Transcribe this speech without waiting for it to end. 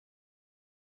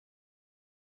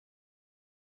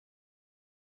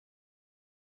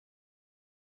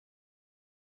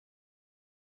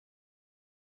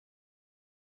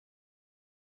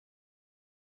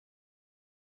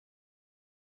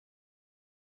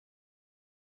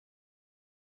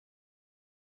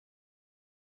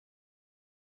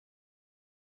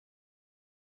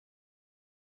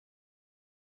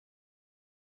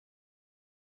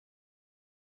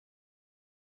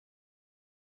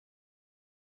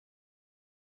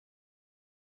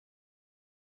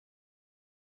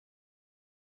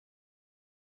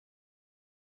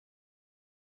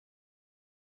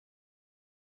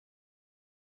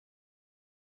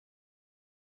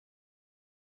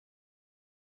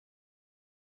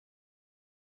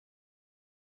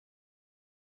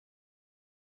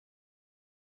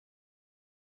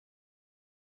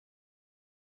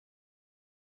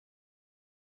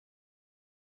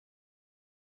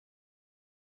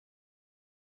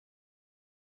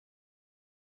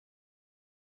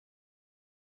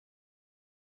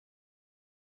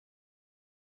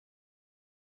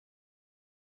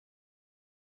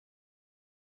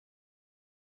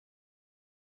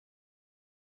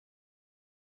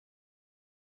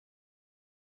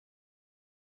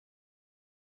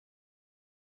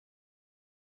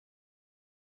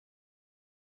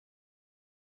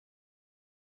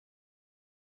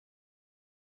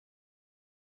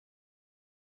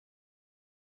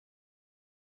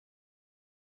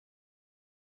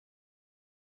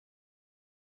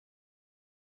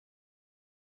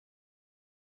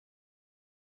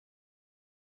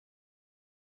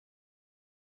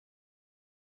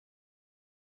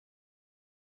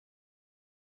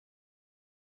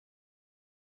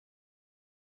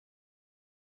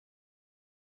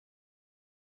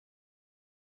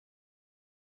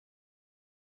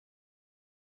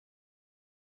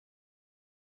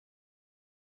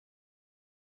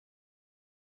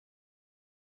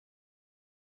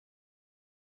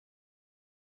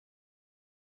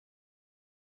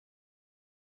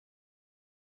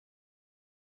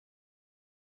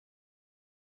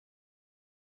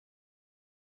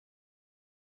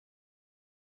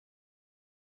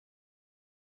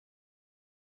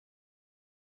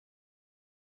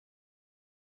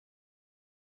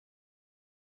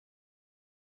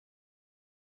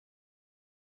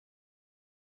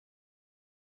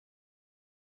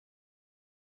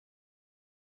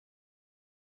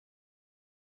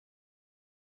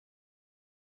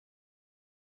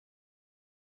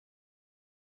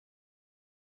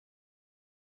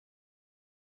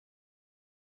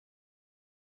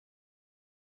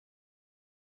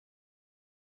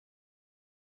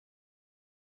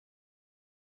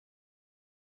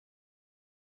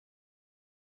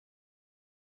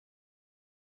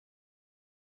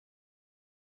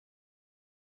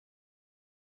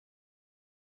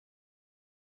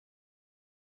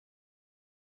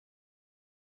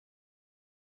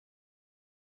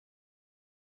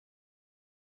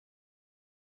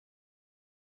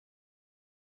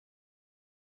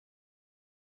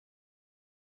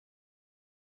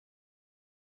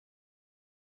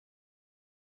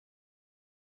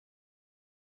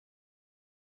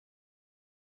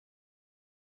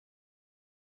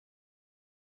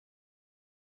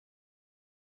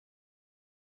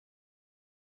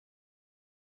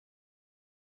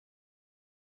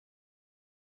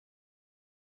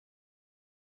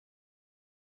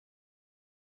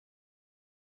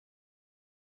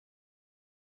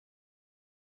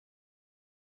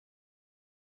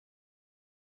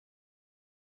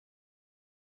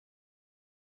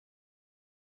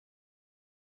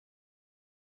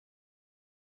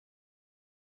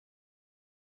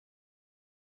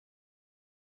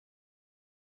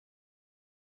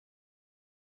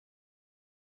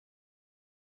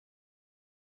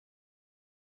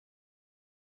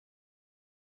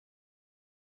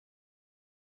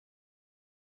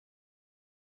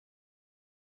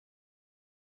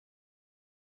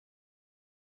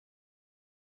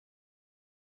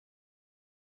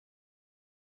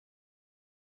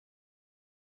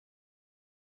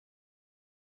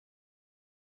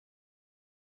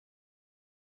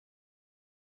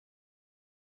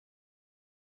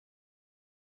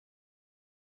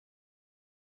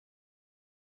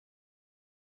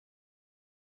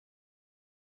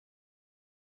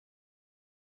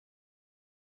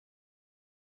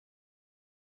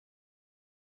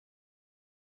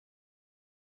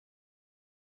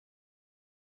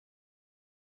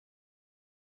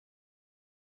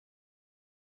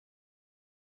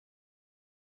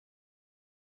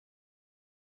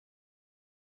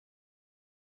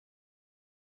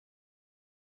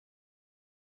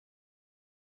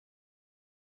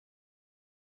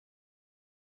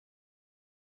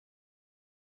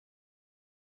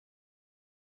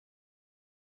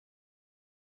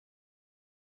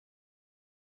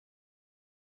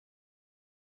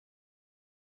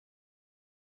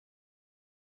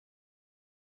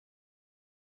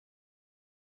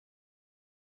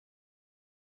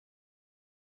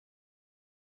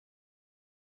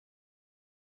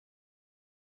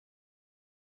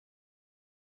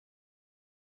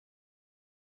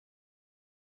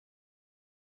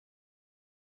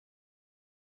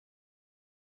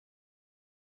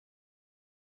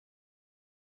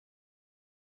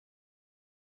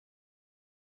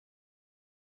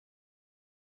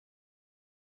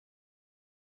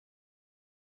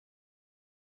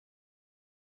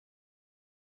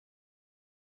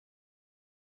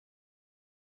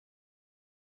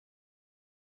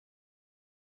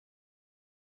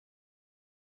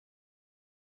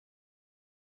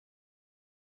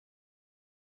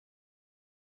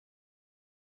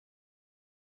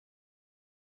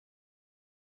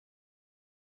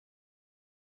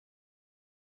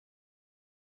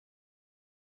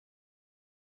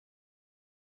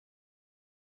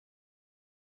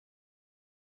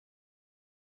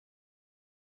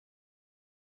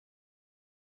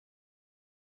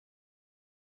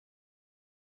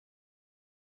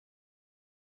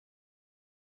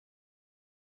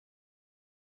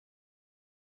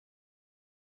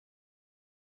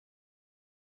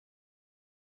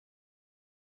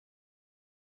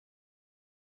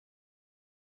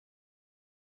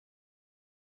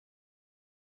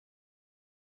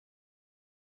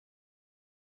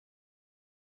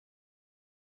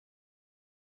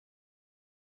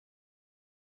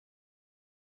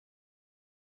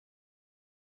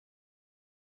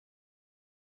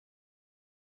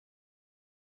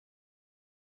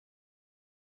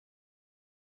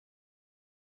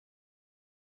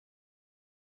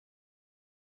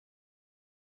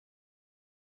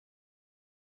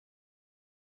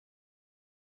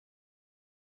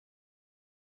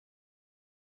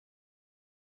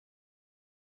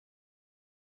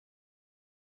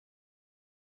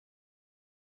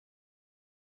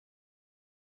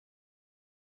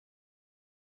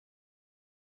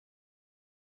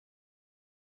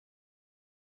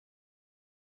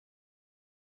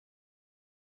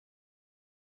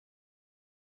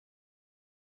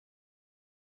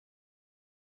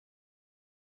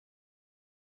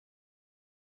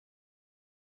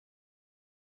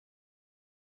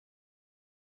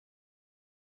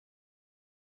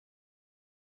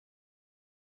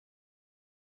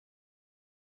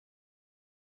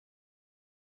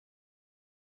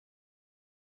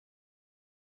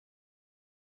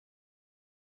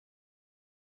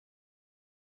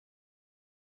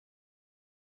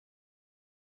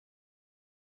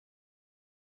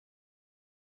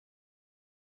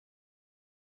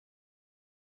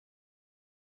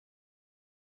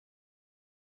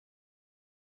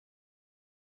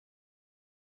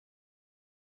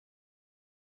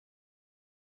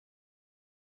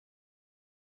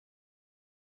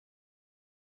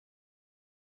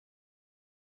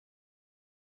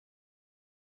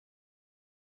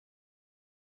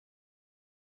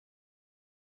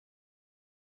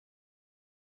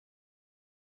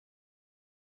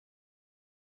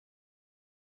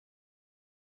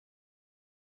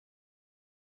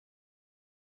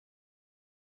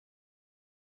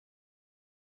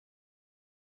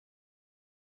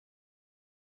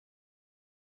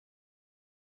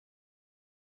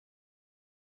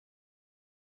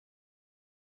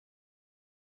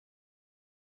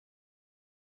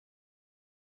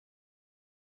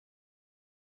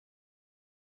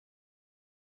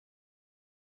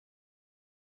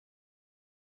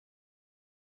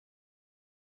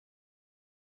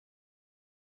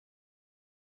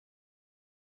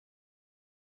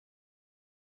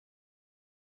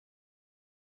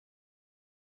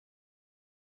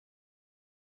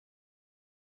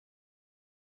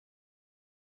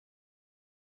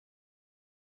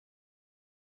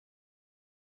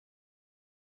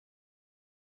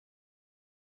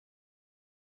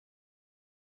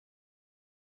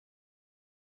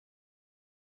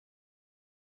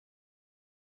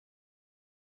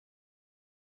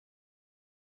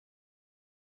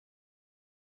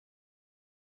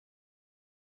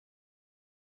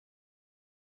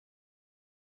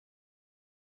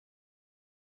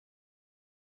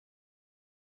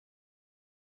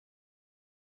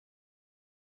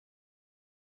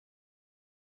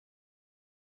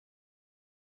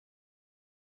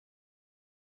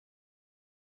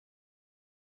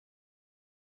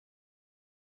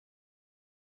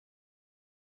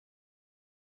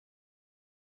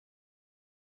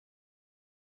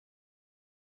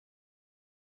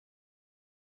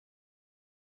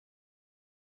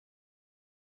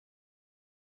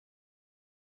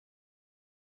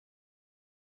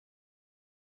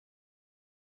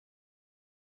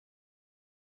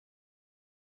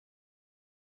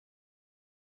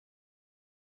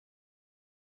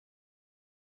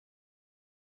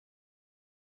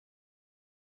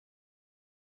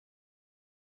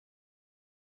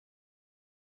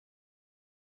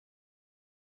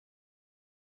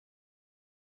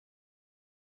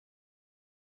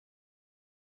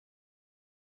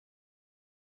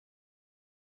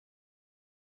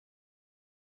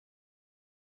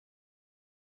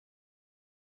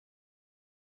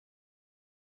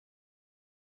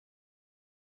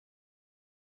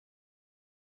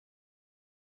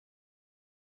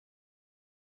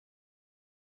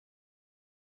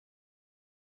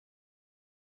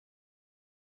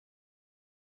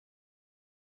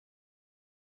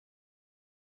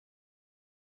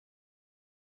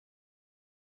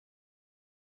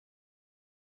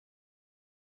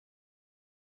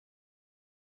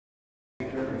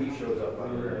sure he shows up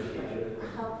on the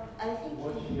I think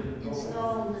he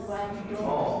installed the garage door.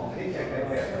 Oh, hey,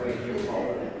 wait, you call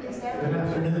it. Is that Good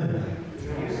afternoon.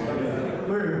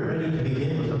 We're ready to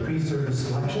begin with the pre-service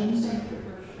selections.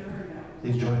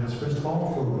 Please join us first of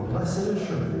all for Blessed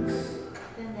Assurance.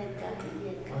 Then they've got to be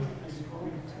a kind of a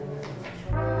school tour.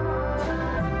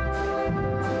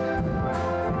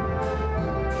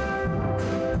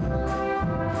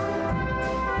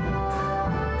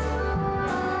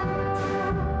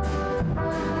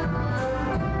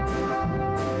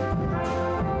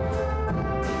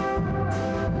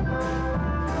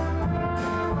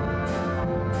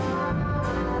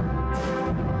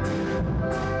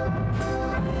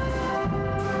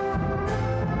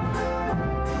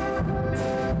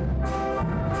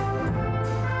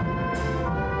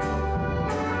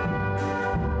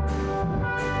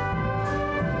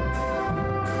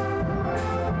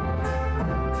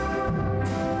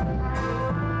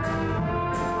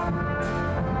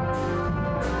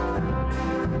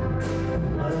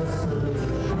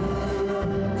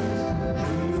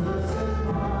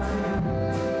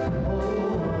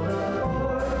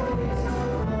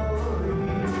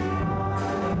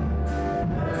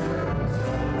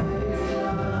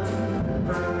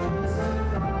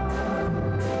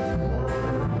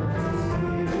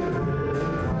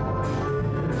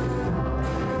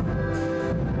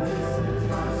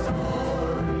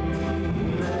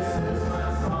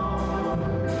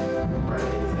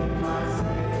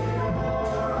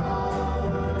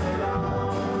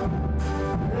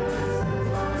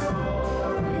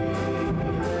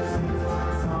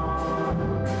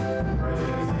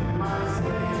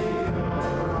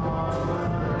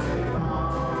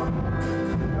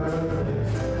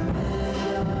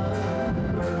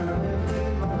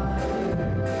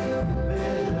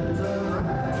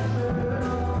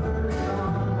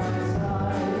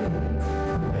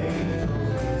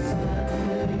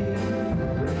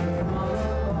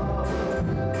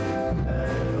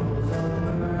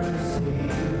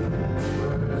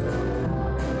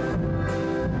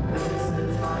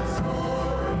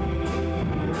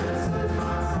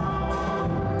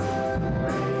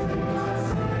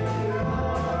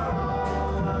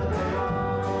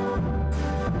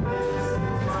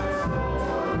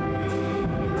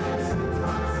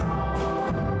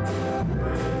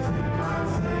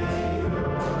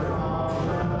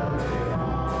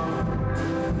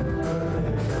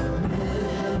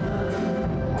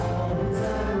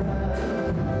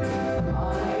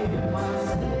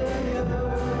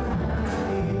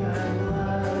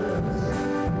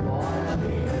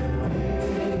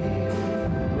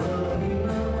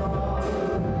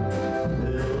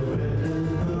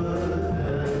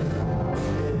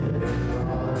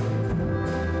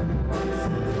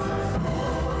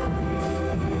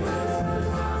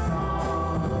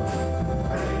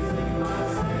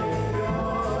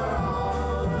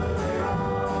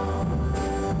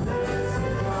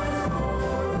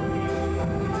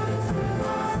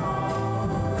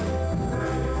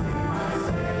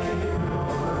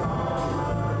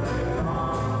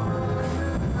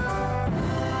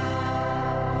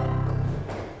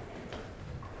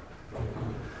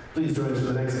 Please join us for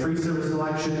the next pre-service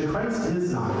selection. Christ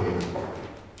is knocking.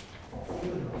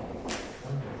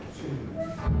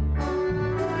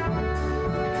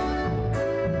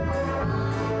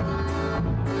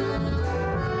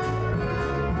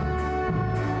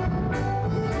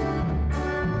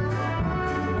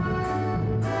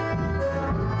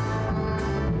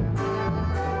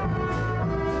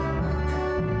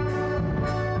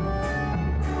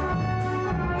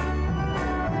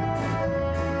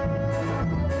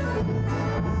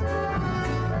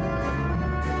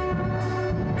 Thank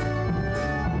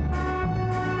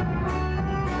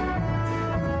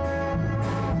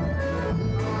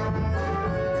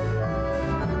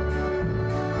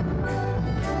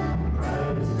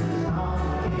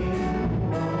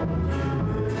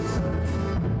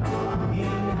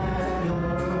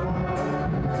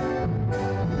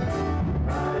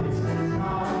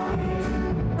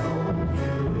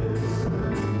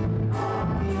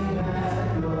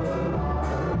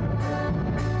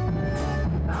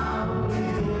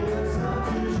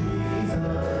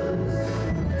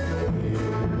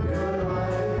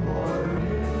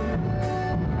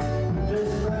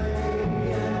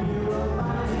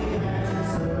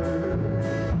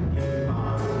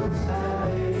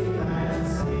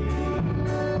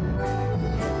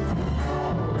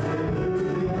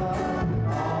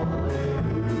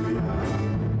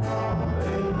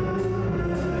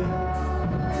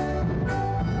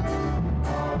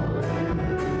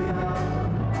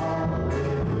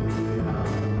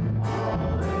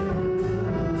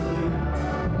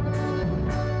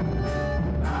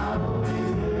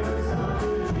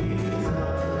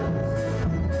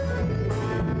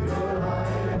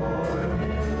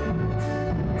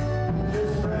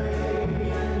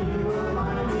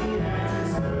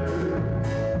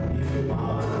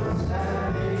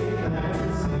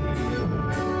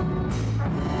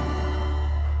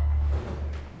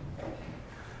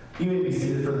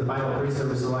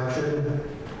pre-service election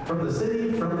from the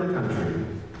city, from the country.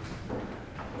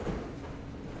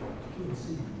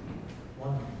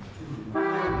 One,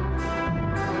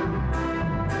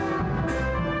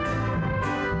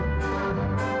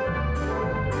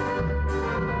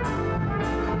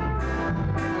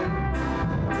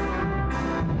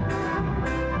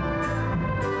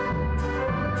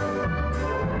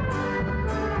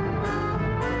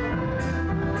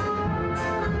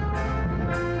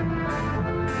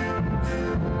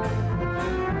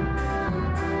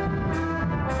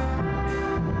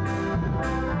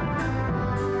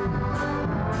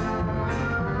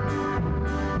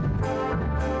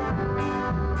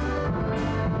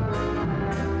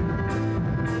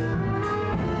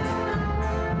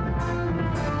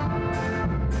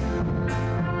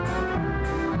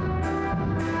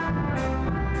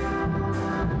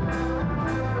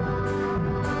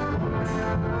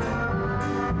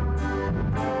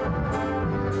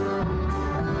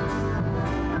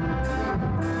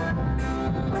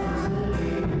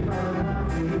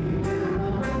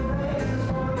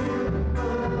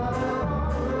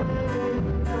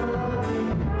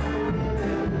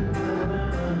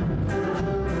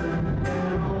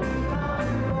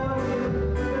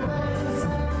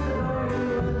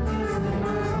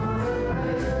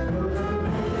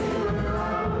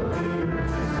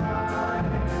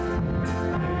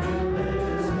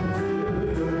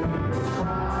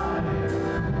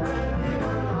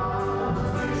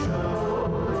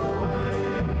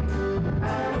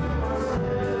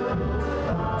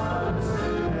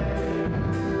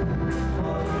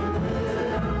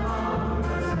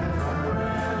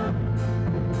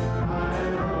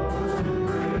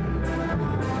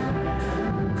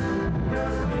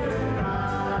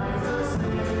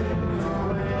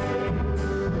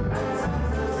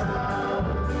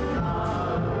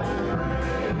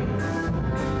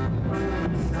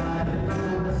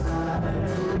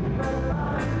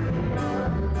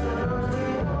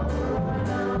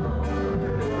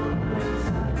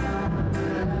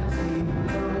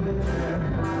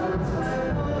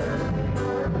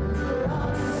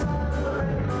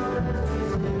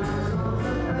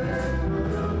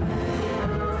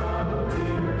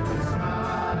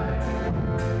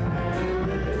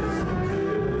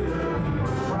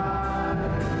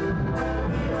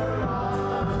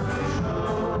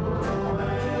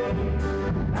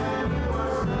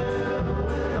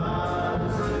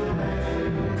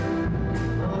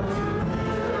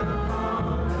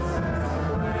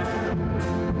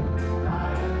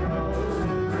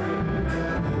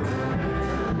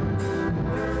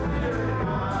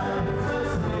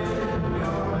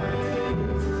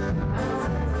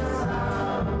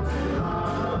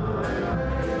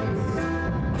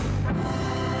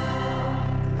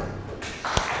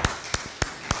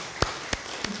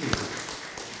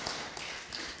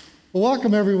 Well,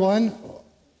 welcome, everyone.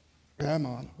 Come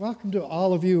on. Welcome to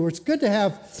all of you. It's good to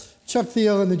have Chuck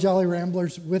Theo and the Jolly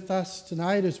Ramblers with us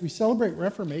tonight as we celebrate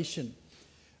Reformation.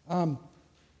 I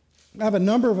have a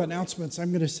number of announcements.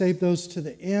 I'm going to save those to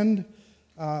the end,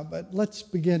 but let's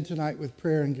begin tonight with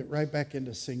prayer and get right back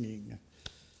into singing.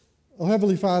 Oh,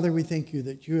 Heavenly Father, we thank you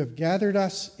that you have gathered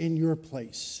us in your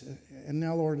place. And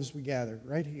now, Lord, as we gather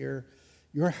right here,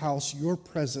 your house, your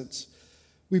presence,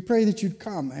 we pray that you'd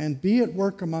come and be at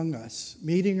work among us,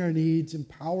 meeting our needs,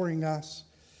 empowering us,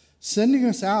 sending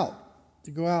us out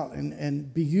to go out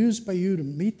and be used by you to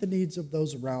meet the needs of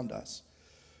those around us.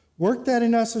 Work that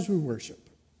in us as we worship.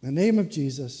 In the name of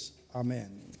Jesus,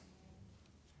 amen.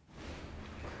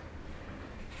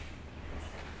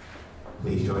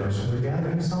 Please join us in the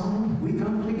gathering song, We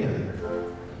Come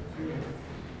Together.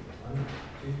 1,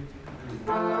 2,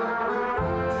 3.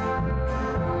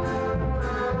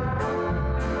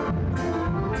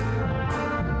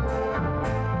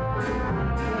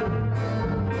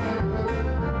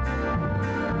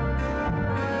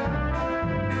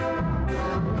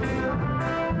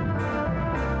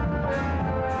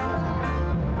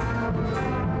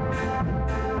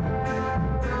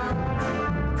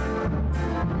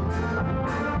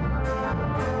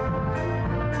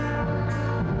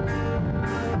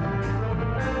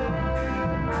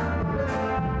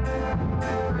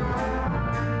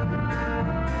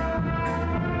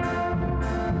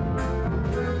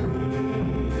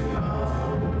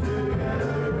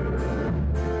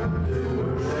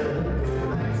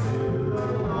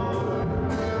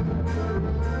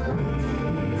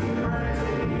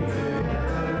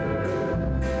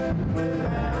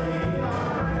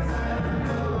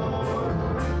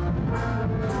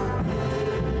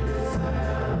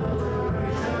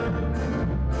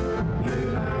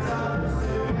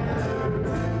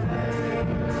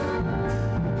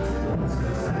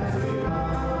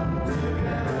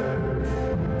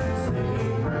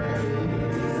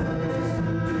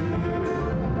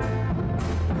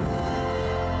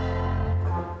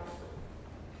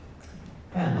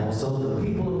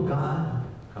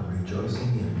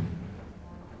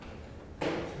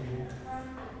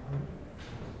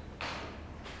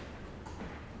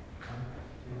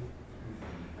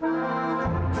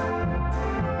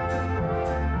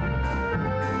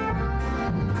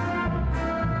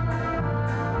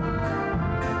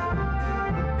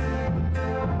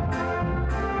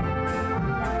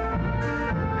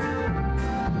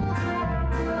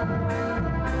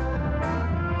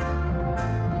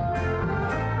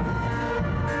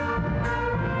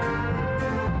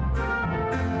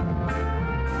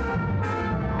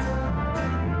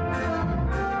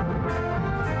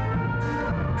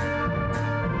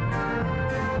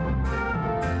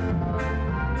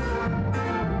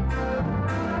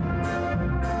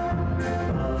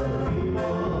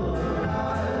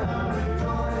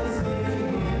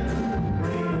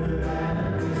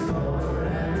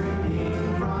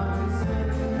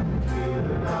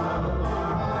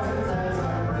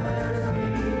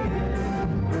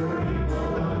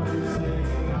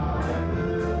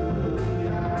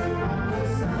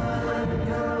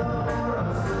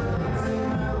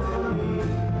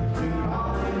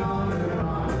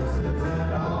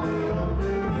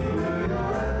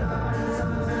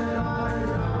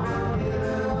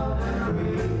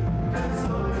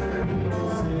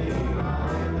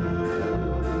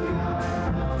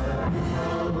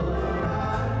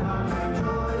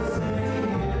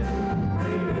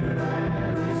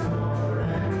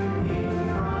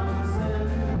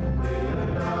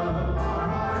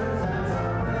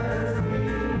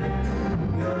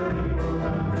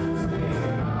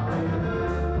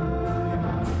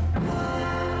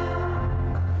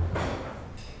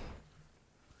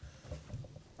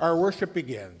 Our worship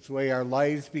begins the way our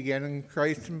lives began in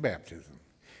Christ in baptism.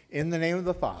 In the name of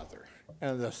the Father, and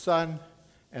of the Son,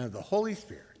 and of the Holy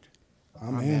Spirit.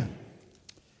 Amen.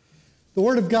 The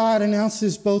Word of God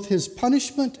announces both his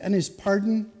punishment and his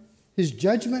pardon, his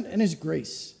judgment and his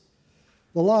grace.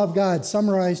 The law of God,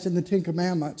 summarized in the Ten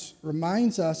Commandments,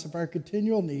 reminds us of our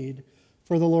continual need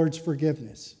for the Lord's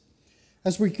forgiveness.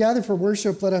 As we gather for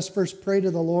worship, let us first pray to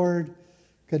the Lord,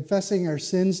 confessing our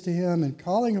sins to him and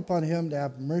calling upon him to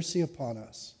have mercy upon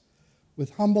us.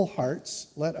 With humble hearts,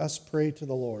 let us pray to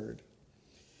the Lord.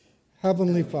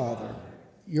 Heavenly Father,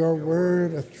 your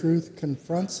word of truth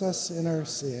confronts us in our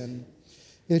sin.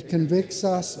 It convicts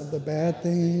us of the bad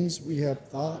things we have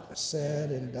thought,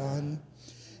 said, and done,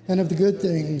 and of the good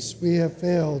things we have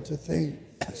failed to think,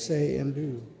 say, and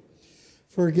do.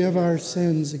 Forgive our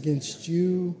sins against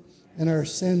you and our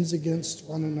sins against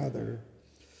one another.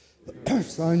 Our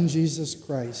Son, Jesus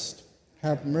Christ,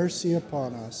 have mercy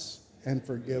upon us and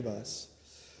forgive us.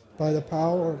 By the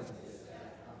power of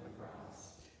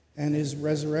and his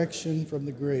resurrection from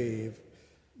the grave,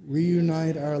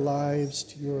 reunite our lives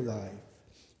to your life.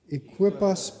 Equip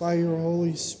us by your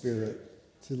Holy Spirit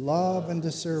to love and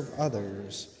to serve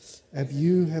others as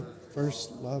you have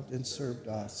first loved and served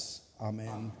us.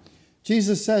 Amen.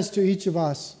 Jesus says to each of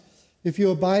us, if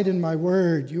you abide in my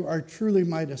word, you are truly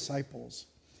my disciples,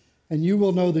 and you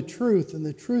will know the truth, and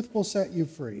the truth will set you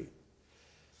free.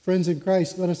 Friends in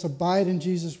Christ, let us abide in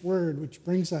Jesus' word, which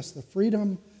brings us the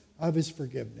freedom of his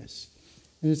forgiveness.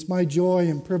 And it's my joy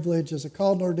and privilege as a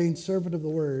called and ordained servant of the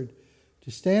word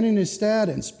to stand in his stead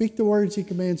and speak the words he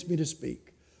commands me to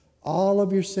speak. All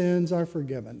of your sins are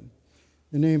forgiven.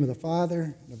 In the name of the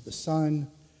Father, and of the Son,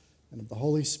 and of the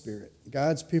Holy Spirit.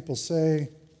 God's people say,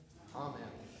 Amen.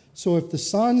 So if the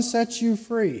Son sets you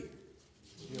free,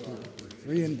 you are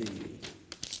free indeed.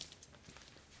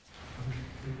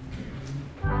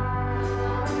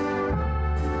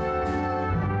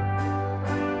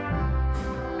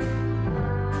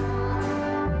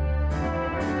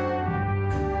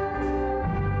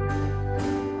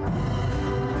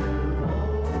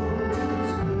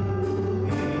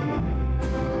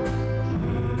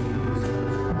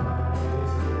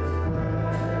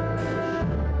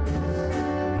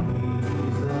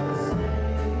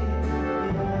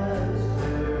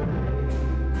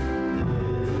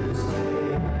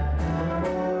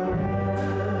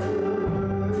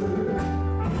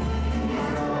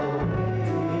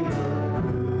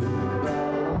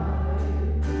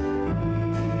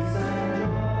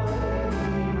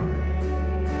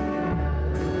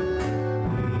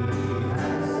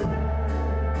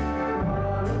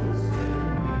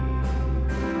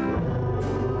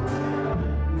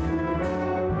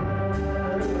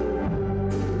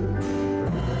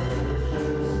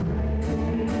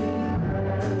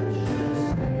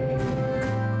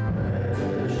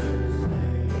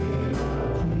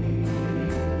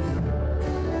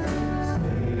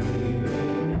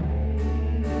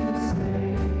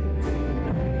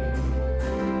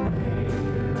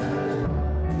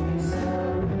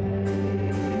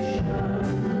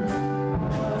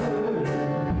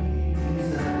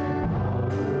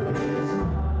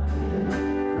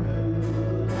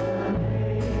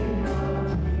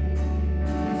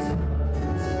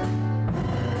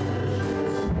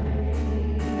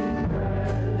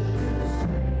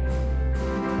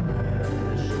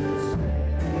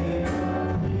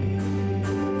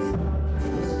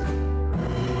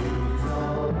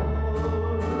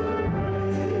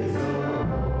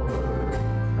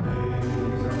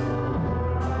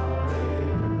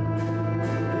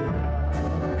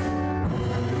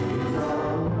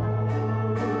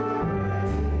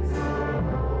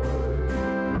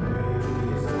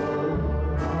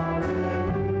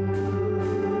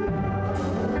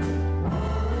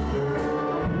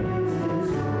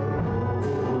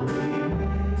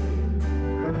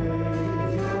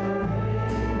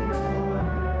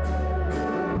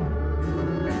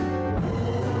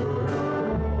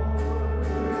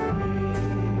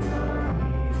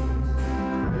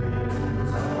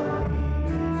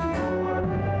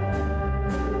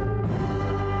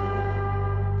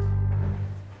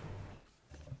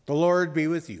 The Lord be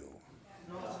with you.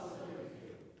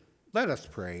 Let us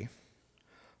pray.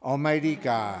 Almighty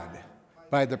God,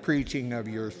 by the preaching of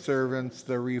your servants,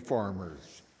 the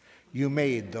reformers, you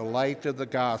made the light of the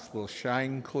gospel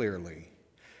shine clearly.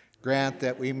 Grant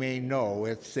that we may know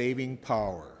its saving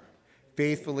power,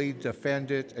 faithfully defend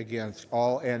it against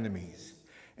all enemies,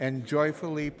 and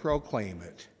joyfully proclaim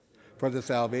it for the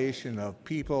salvation of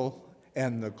people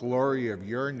and the glory of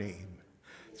your name.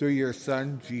 Through your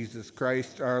Son, Jesus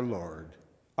Christ, our Lord.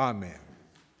 Amen.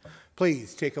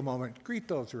 Please take a moment, greet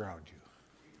those around you.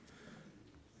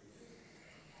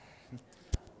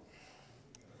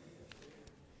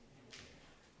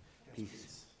 Peace.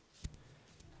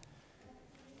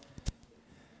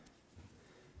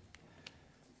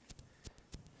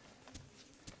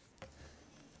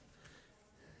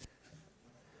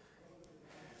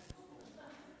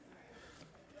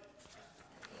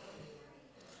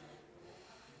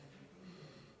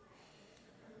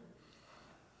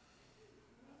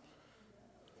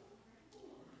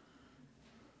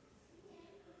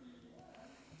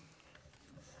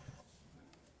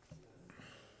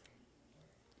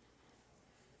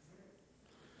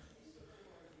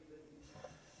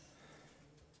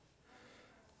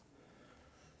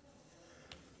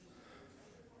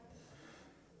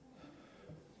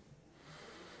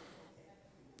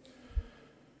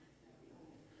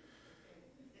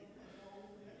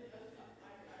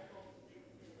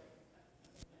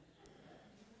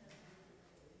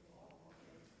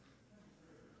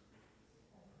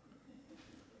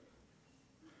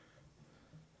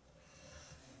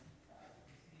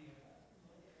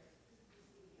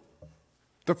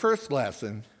 The first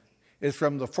lesson is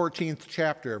from the 14th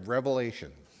chapter of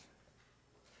Revelation.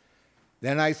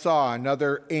 Then I saw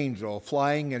another angel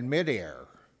flying in midair,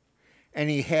 and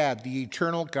he had the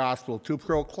eternal gospel to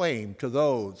proclaim to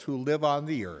those who live on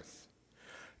the earth,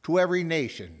 to every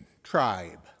nation,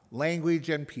 tribe, language,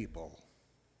 and people.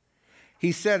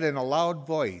 He said in a loud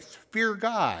voice, "Fear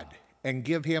God and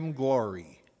give him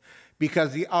glory,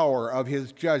 because the hour of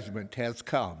his judgment has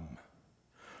come.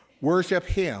 Worship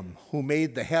him who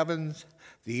made the heavens,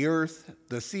 the earth,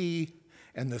 the sea,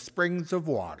 and the springs of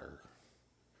water."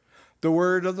 The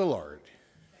word of the Lord.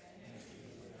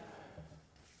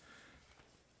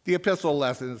 The epistle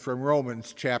lessons from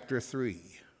Romans chapter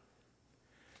 3.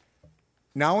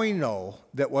 Now we know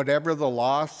that whatever the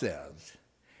law says,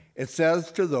 it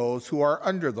says to those who are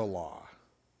under the law,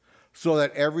 so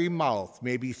that every mouth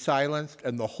may be silenced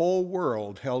and the whole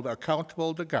world held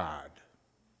accountable to God.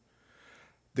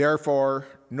 Therefore,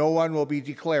 no one will be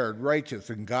declared righteous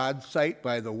in God's sight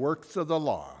by the works of the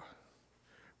law.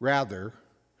 Rather,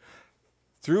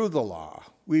 through the law,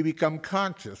 we become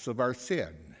conscious of our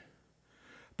sin.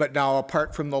 But now,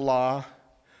 apart from the law,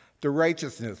 the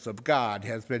righteousness of God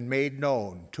has been made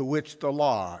known, to which the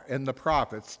law and the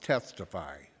prophets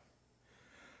testify.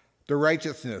 The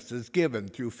righteousness is given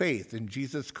through faith in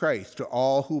Jesus Christ to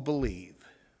all who believe.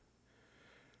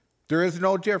 There is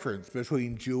no difference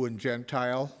between Jew and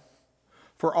Gentile,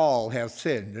 for all have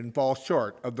sinned and fall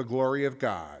short of the glory of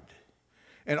God,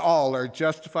 and all are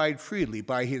justified freely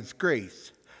by his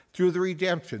grace through the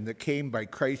redemption that came by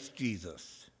Christ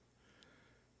Jesus.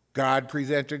 God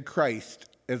presented Christ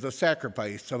as a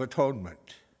sacrifice of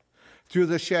atonement through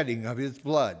the shedding of his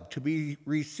blood to be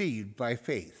received by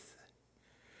faith.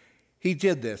 He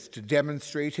did this to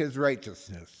demonstrate his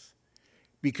righteousness,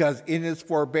 because in his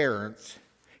forbearance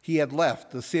he had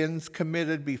left the sins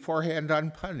committed beforehand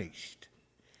unpunished.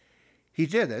 He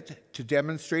did it to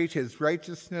demonstrate his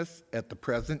righteousness at the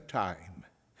present time,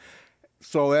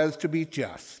 so as to be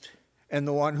just, and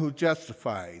the one who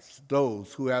justifies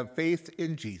those who have faith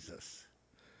in Jesus.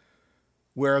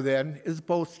 Where then is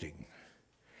boasting?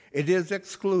 It is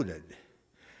excluded.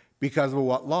 Because of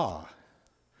what law?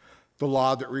 The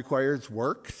law that requires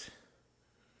works?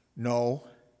 No,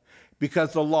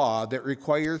 because the law that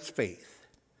requires faith.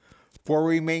 For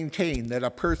we maintain that a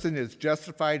person is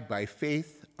justified by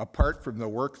faith apart from the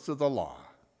works of the law.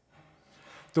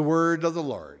 The word of the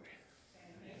Lord.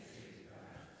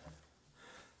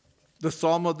 The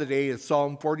psalm of the day is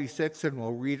Psalm 46, and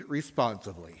we'll read it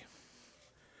responsively.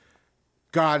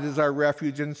 God is our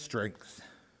refuge and strength.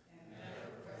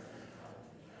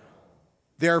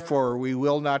 Therefore we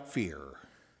will not fear.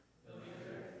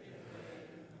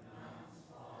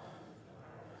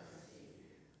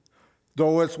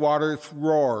 Though its waters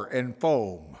roar and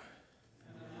foam,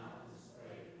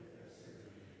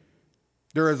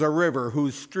 there is a river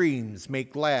whose streams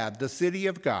make glad the city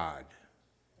of God.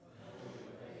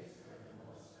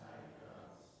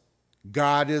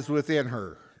 God is within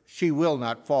her. She will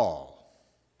not fall.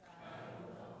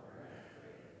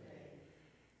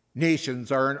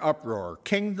 Nations are in uproar.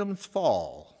 Kingdoms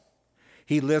fall.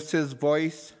 He lifts his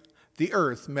voice. The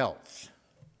earth melts.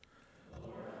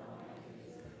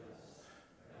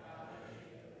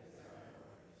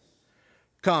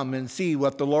 Come and see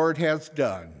what the Lord has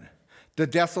done, the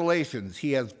desolations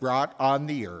he has brought on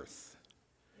the earth.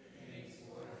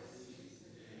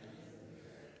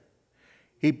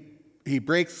 He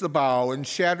breaks the bow and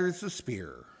shatters the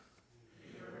spear.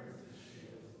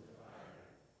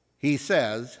 He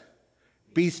says,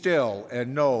 "Be still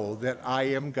and know that I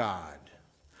am God.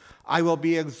 I will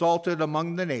be exalted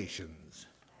among the nations.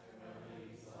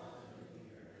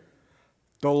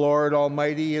 The Lord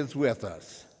Almighty is with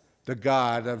us. The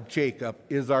God of Jacob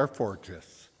is our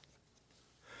fortress.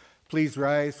 Please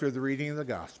rise for the reading of the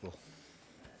gospel.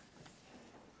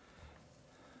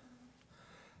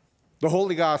 The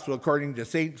Holy Gospel according to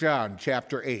St. John,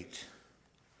 chapter 8.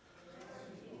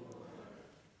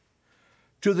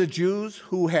 To the Jews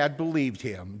who had believed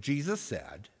him, Jesus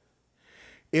said,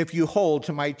 "If you hold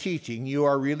to my teaching, you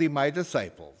are really my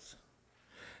disciples.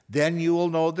 Then you will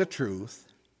know the truth,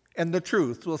 and the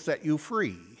truth will set you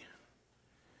free."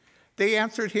 They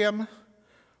answered him,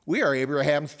 "We are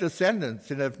Abraham's descendants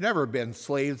and have never been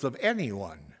slaves of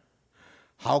anyone.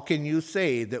 How can you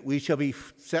say that we shall be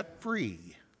set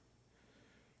free?"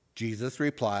 Jesus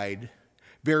replied,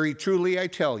 "Very truly I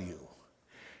tell you,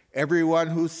 everyone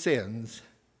who sins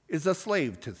is a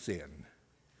slave to sin.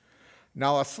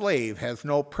 Now a slave has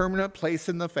no permanent place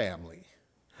in the family,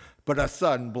 but a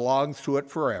son belongs to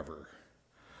it forever.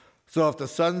 So if the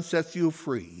Son sets you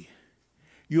free,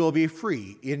 you will be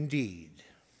free indeed."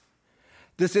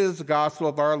 This is the gospel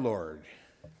of our Lord.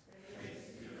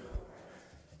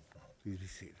 Please be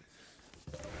seated.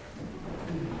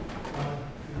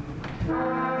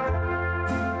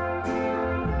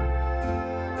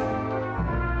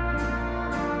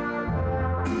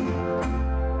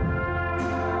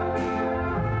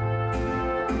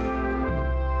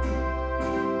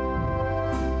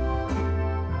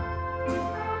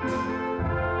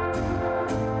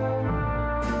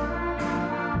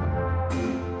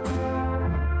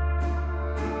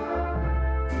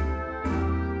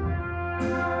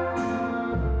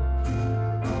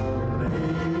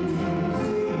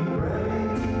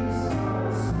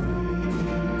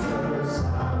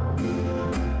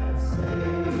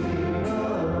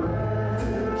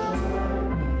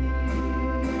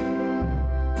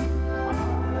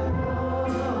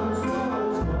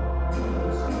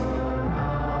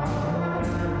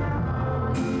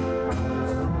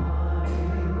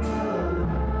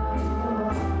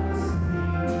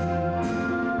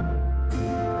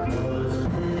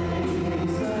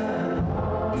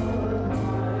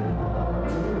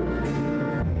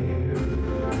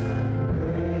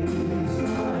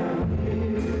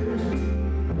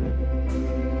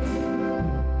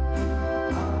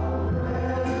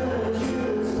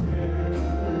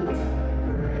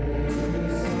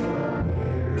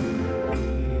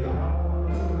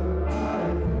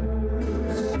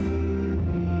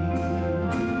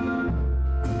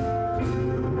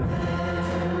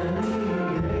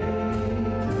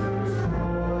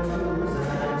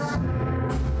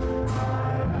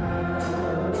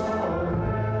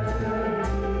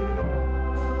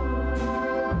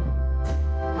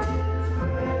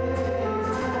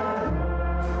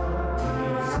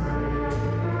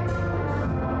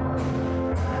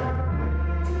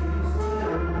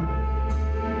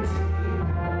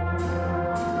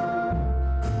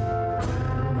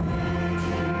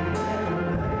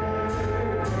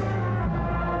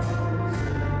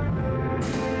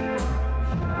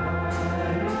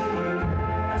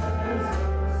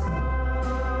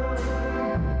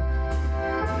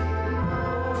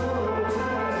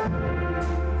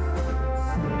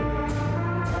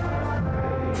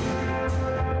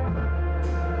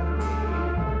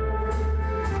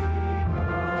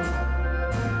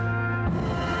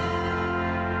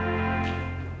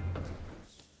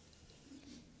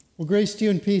 Well, grace to you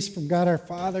and peace from God our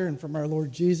Father and from our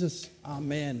Lord Jesus.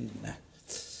 Amen.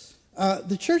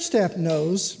 The church staff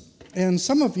knows, and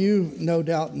some of you no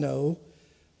doubt know,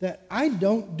 that I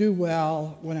don't do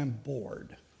well when I'm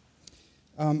bored.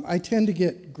 I tend to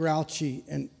get grouchy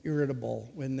and irritable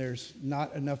when there's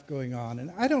not enough going on. And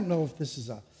I don't know if this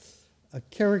is a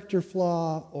character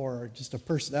flaw or just a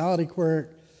personality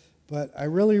quirk, but I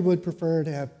really would prefer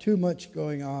to have too much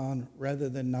going on rather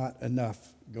than not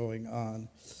enough going on.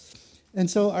 And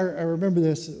so I remember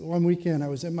this. One weekend I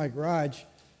was in my garage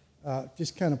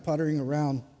just kind of puttering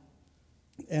around,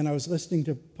 and I was listening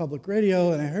to public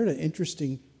radio, and I heard an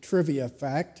interesting trivia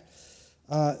fact.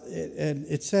 And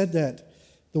it said that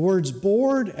the words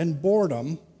bored and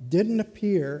boredom didn't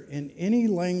appear in any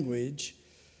language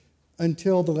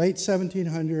until the late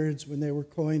 1700s when they were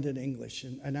coined in English.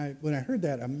 And when I heard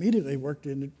that, I immediately worked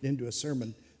into a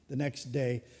sermon the next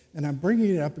day. And I'm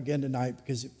bringing it up again tonight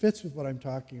because it fits with what I'm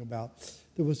talking about.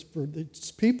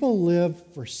 People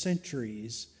lived for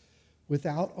centuries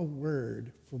without a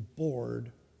word for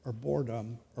bored or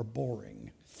boredom or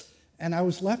boring. And I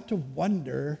was left to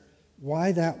wonder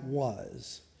why that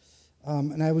was.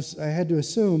 And I had to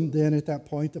assume then at that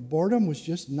point that boredom was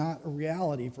just not a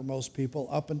reality for most people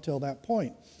up until that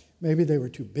point. Maybe they were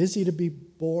too busy to be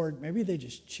bored. Maybe they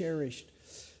just cherished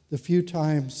the few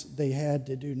times they had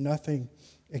to do nothing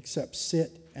except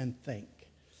sit and think.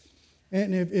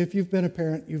 And if you've been a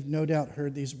parent, you've no doubt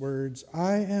heard these words,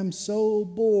 I am so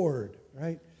bored,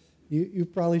 right?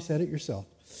 You've probably said it yourself.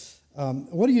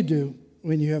 What do you do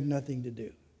when you have nothing to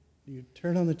do? Do you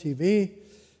turn on the TV?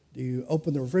 Do you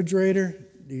open the refrigerator?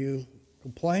 Do you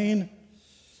complain?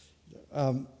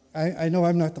 I know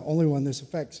I'm not the only one this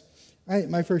affects.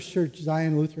 My first church,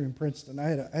 Zion Lutheran in Princeton,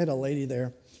 I had a lady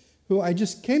there who I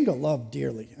just came to love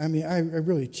dearly. I mean, I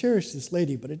really cherished this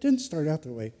lady, but it didn't start out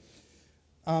that way.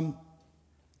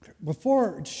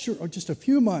 Just a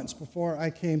few months before I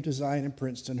came to Zion in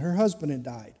Princeton, her husband had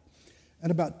died.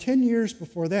 And about 10 years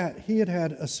before that, he had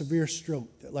had a severe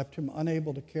stroke that left him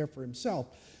unable to care for himself.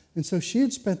 And so she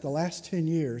had spent the last 10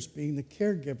 years being the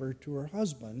caregiver to her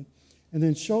husband. And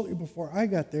then shortly before I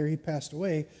got there, he passed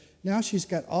away. Now she's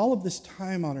got all of this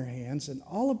time on her hands and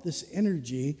all of this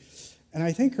energy. And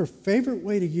I think her favorite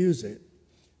way to use it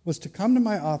was to come to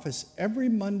my office every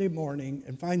Monday morning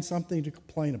and find something to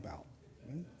complain about.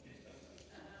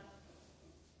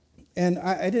 And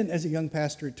I didn't, as a young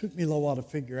pastor, it took me a little while to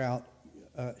figure out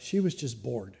she was just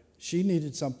bored. She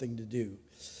needed something to do.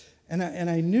 And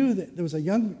I knew that there was a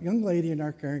young lady in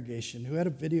our congregation who had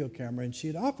a video camera, and she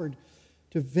had offered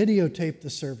to videotape the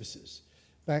services.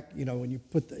 Back, when you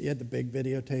had the big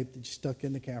videotape that you stuck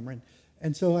in the camera.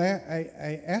 And so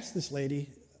I asked this lady,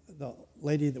 the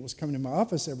lady that was coming to my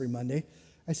office every Monday,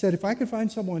 I said, if I could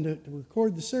find someone to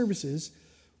record the services,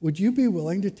 would you be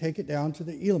willing to take it down to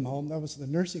the Elam home? That was the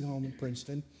nursing home in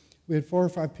Princeton. We had 4 or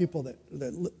 5 people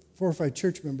 4 or 5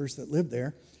 church members that lived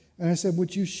there. And I said,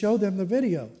 would you show them the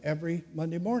video every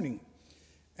Monday morning?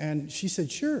 And she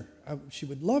said, sure, she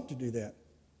would love to do that.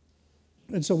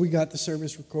 And so we got the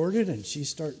service recorded, and she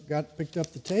picked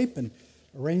up the tape and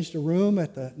arranged a room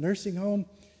at the nursing home.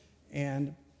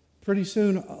 And pretty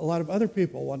soon, a lot of other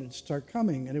people wanted to start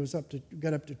coming, and it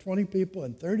got up to 20 people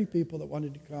and 30 people that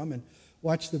wanted to come and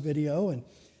watch the video. And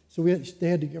so they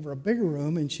had to give her a bigger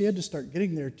room, and she had to start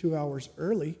getting there 2 hours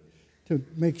early to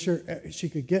make sure she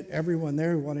could get everyone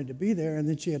there who wanted to be there. And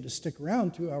then she had to stick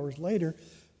around 2 hours later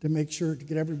to make sure to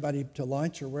get everybody to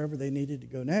lunch or wherever they needed to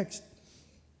go next.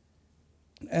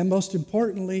 And most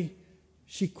importantly,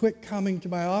 she quit coming to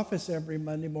my office every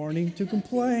Monday morning to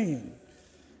complain.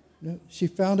 She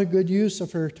found a good use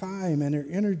of her time and her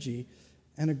energy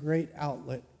and a great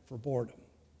outlet for boredom.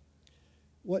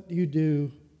 What do you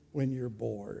do when you're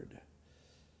bored?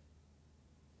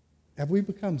 Have we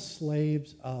become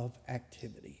slaves of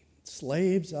activity,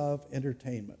 slaves of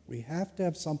entertainment? We have to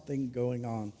have something going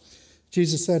on.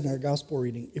 Jesus said in our gospel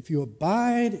reading, if you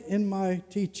abide in my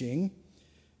teaching,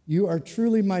 you are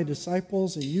truly my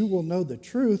disciples, and you will know the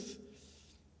truth,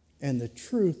 and the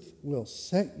truth will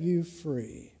set you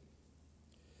free.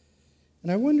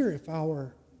 And I wonder if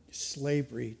our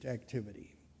slavery to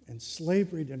activity and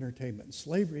slavery to entertainment and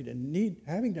slavery to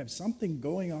having to have something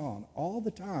going on all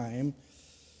the time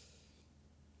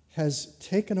has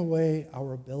taken away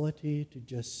our ability to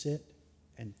just sit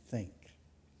and think,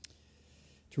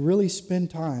 to really spend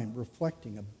time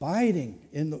reflecting, abiding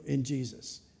in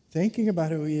Jesus, thinking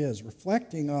about who he is,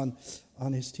 reflecting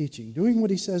on his teaching, doing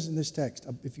what he says in this text.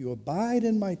 If you abide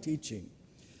in my teaching,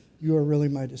 you are really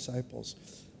my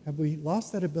disciples. Have we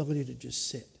lost that ability to just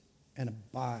sit and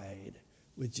abide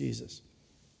with Jesus?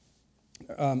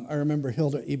 I remember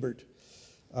Hilda Ebert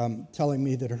telling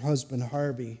me that her husband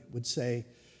Harvey would say,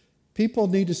 people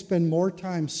need to spend more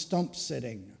time stump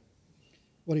sitting.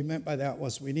 What he meant by that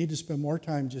was we need to spend more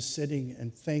time just sitting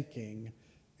and thinking,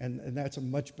 and that's a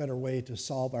much better way to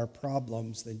solve our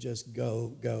problems than just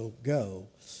go, go, go.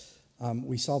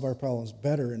 We solve our problems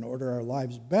better and order our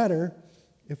lives better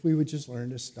if we would just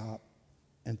learn to stop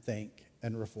and think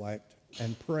and reflect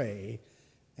and pray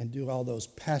and do all those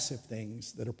passive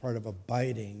things that are part of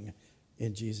abiding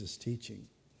in Jesus' teaching.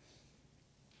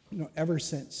 Ever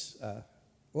since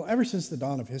the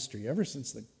dawn of history, ever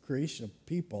since the creation of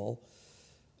people,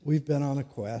 we've been on a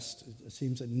quest. It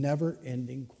seems a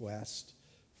never-ending quest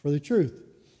for the truth.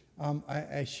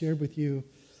 I shared with you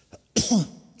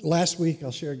last week,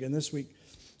 I'll share again this week,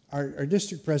 our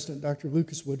district president, Dr.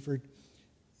 Lucas Woodford,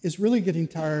 is really getting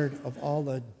tired of all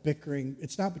the bickering.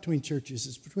 It's not between churches,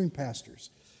 it's between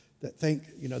pastors that think,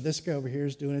 this guy over here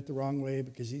is doing it the wrong way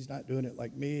because he's not doing it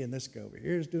like me, and this guy over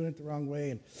here is doing it the wrong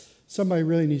way, and somebody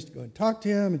really needs to go and talk to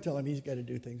him and tell him he's got to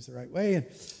do things the right way. And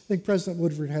I think President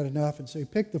Woodford had enough, and so he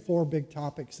picked the 4 big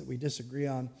topics that we disagree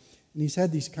on, and he's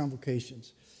had these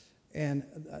convocations. And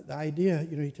the idea,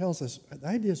 he tells us, the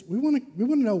idea is we want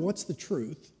to know what's the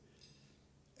truth,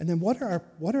 and then what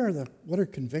are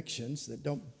convictions that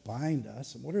don't bind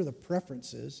us, and what are the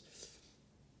preferences,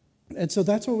 And so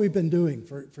that's what we've been doing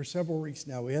for several weeks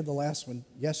now. We had the last one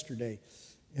yesterday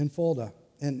in Fulda.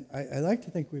 And I like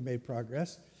to think we made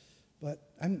progress, but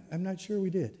I'm not sure we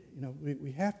did. You know,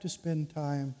 we have to spend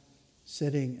time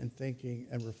sitting and thinking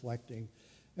and reflecting.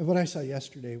 And what I saw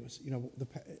yesterday was, you know,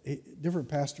 different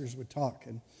pastors would talk.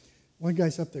 And one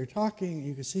guy's up there talking, and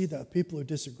you can see the people who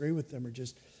disagree with them are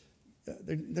just,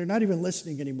 they're not even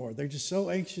listening anymore. They're just so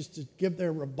anxious to give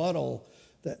their rebuttal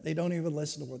that they don't even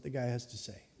listen to what the guy has to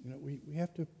say. You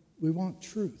know, we want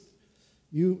truth.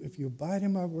 If you abide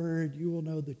in my word, you will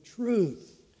know the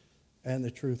truth, and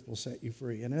the truth will set you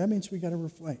free. And that means we got to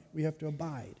reflect. We have to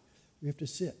abide. We have to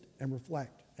sit and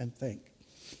reflect and think.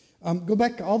 Go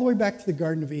back all the way back to the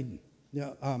Garden of Eden.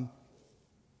 You know,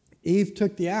 Eve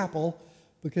took the apple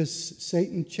because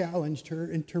Satan challenged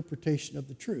her interpretation of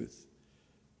the truth.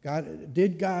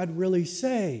 Did God really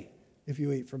say, if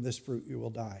you eat from this fruit, you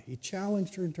will die? He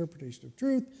challenged her interpretation of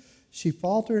truth. She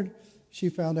faltered. She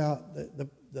found out that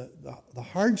the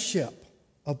hardship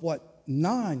of what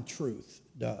non-truth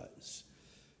does.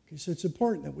 Okay, so it's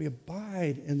important that we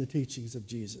abide in the teachings of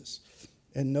Jesus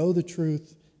and know the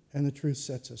truth, and the truth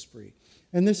sets us free.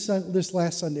 And this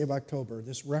last Sunday of October,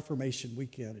 this Reformation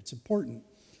weekend, it's important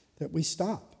that we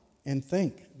stop and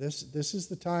think. This is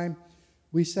the time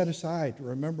we set aside to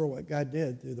remember what God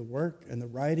did through the work and the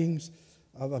writings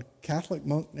of a Catholic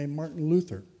monk named Martin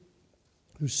Luther,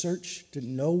 who searched to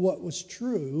know what was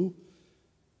true,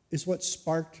 is what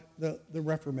sparked the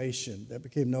Reformation that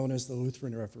became known as the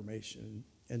Lutheran Reformation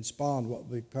and spawned what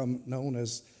would become known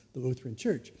as the Lutheran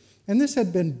Church. And this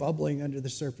had been bubbling under the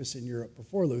surface in Europe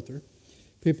before Luther.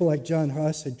 People like John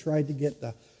Huss had tried to get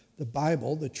the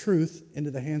Bible, the truth,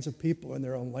 into the hands of people in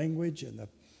their own language, and the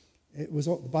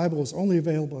Bible was only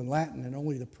available in Latin, and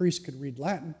only the priest could read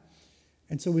Latin.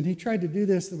 And so when he tried to do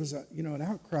this, there was an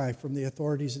outcry from the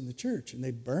authorities in the church, and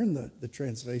they burned the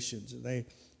translations, and they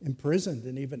imprisoned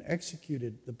and even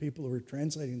executed the people who were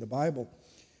translating the Bible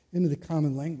into the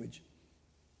common language.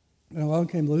 And along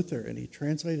came Luther, and he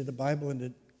translated the Bible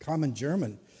into common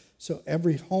German, so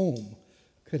every home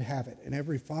could have it, and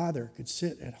every father could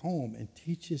sit at home and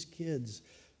teach his kids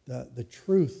the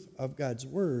truth of God's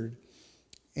word.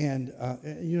 And,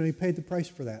 he paid the price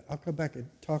for that. I'll come back and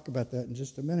talk about that in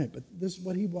just a minute. But this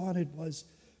what he wanted was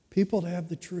people to have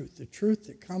the truth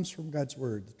that comes from God's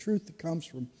word, the truth that comes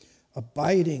from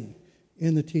abiding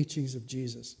in the teachings of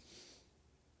Jesus.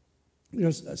 You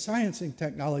know, science and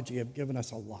technology have given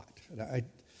us a lot. And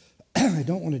I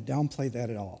don't want to downplay that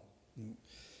at all.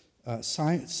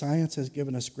 Science has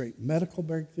given us great medical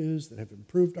breakthroughs that have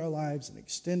improved our lives and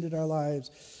extended our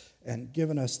lives and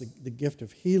given us the gift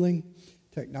of healing.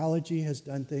 Technology has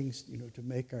done things,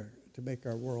 to make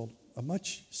our world a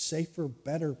much safer,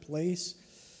 better place.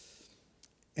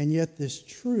 And yet this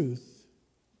truth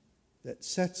that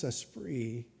sets us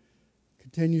free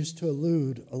continues to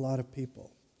elude a lot of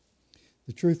people.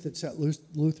 The truth that set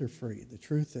Luther free, the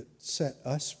truth that set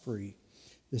us free,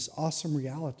 this awesome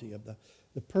reality of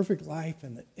the perfect life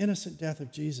and the innocent death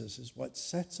of Jesus is what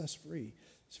sets us free.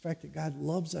 It's the fact that God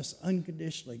loves us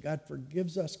unconditionally. God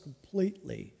forgives us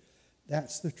completely.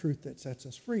 That's the truth that sets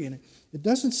us free. And it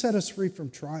doesn't set us free from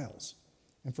trials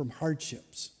and from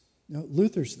hardships.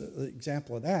 Luther's the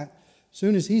example of that. As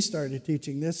soon as he started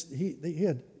teaching this,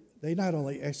 they not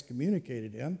only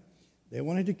excommunicated him, they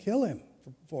wanted to kill him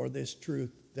for this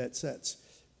truth that sets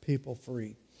people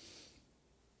free.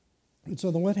 And so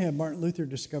on the one hand, Martin Luther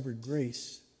discovered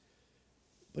grace,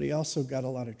 but he also got a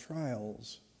lot of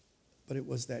trials. But it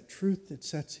was that truth that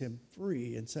sets him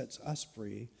free and sets us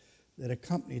free that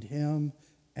accompanied him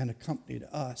and accompanied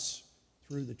us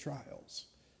through the trials.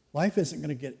 Life isn't going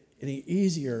to get any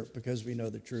easier because we know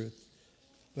the truth,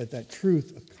 but that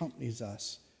truth accompanies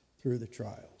us through the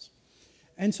trials.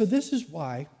 And so this is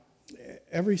why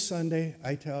every Sunday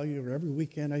I tell you, or every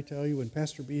weekend I tell you, when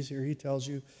Pastor B's here, he tells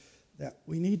you that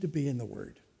we need to be in the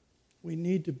Word. We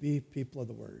need to be people of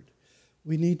the Word.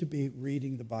 We need to be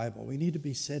reading the Bible. We need to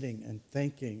be sitting and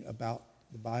thinking about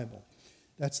the Bible.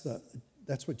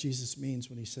 That's what Jesus means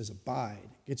when he says abide.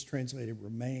 It gets translated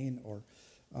remain, or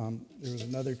there was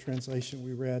another translation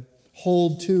we read,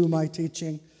 hold to my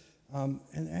teaching.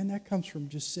 And that comes from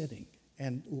just sitting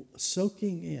and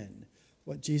soaking in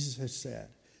what Jesus has said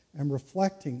and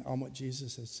reflecting on what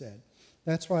Jesus has said.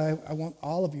 That's why I want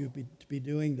all of you to be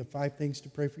doing the 5 things to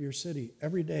pray for your city.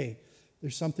 Every day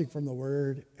there's something from the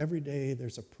Word. Every day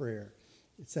there's a prayer.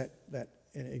 It's that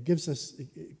and it gives us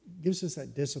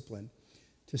that discipline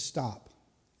to stop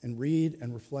and read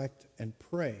and reflect and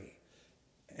pray.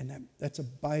 And that's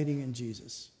abiding in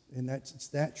Jesus. And it's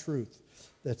that truth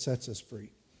that sets us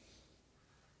free.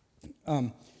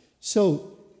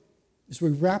 So As we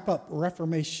wrap up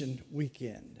Reformation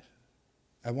weekend,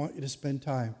 I want you to spend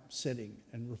time sitting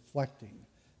and reflecting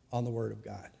on the Word of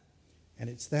God. And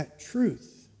it's that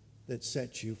truth that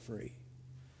sets you free.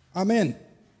 Amen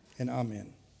and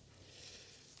amen.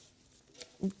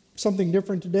 Something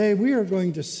different today. We are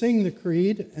going to sing the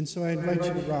creed, and so I invite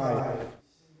you to rise.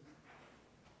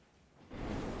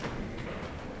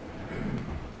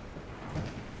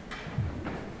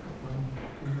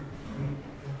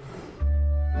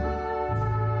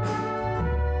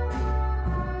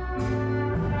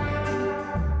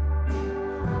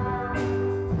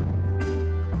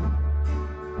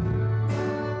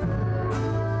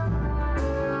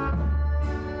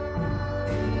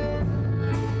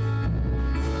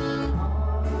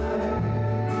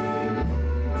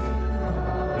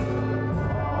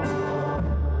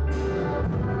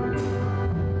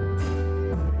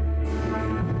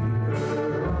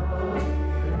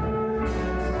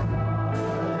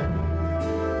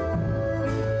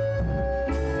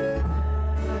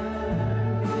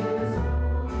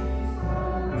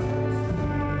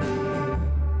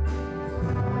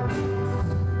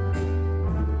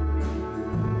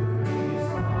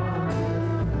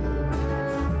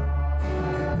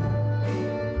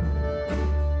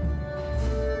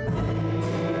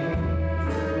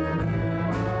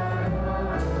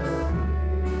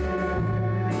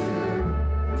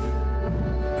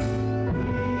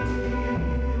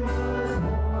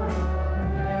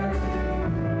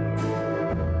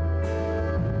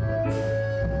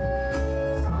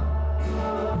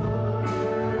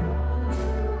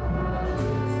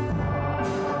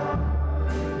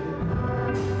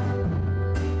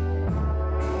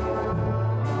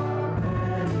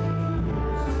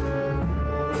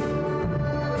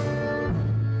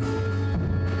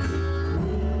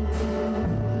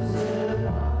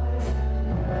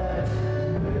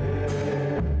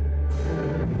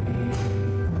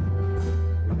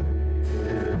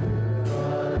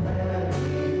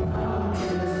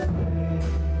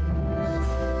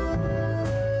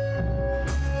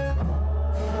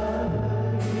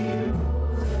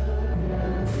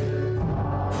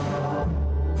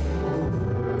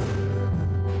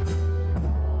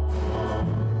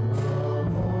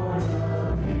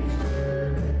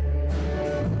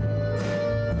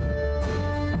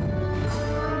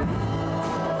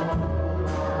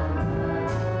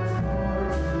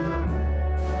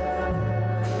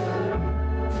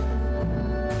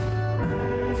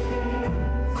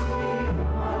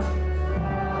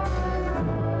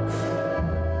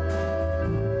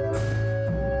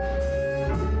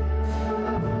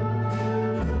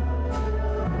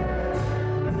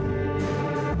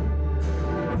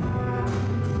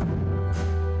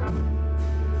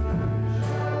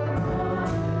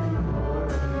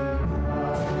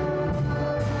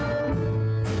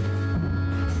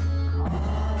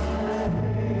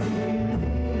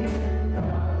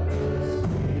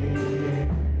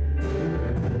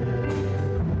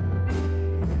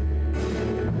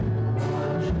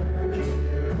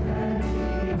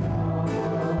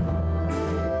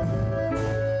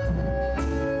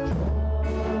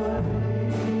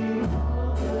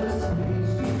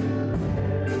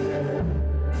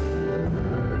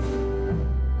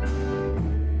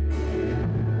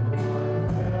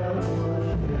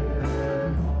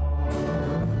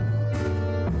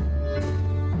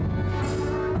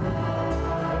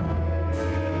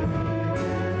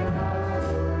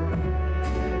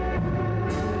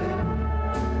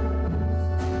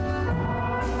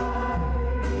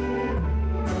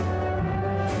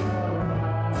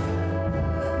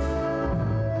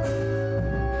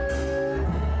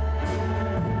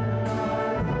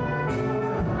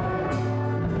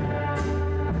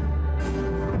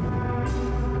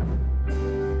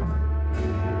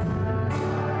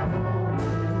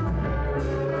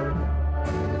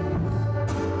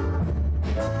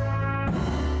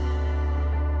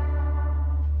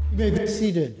 You may be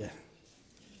seated.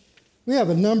 We have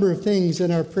a number of things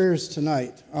in our prayers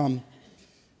tonight.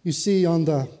 You see on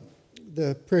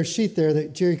the prayer sheet there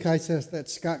that Jerry Kaiseth, that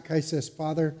Scott Kaiseth's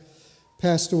father,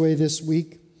 passed away this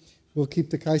week. We'll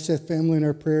keep the Kaiseth family in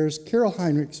our prayers. Carol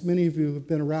Heinrichs, many of you who have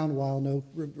been around a while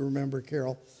remember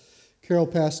Carol. Carol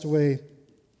passed away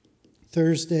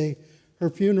Thursday. Her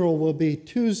funeral will be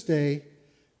Tuesday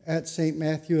at St.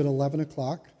 Matthew at 11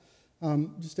 o'clock.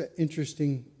 Just an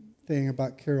interesting thing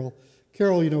about Carol.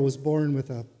 Carol, was born with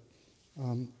a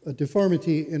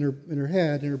deformity in her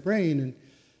head, in her brain, and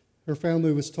her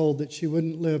family was told that she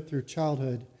wouldn't live through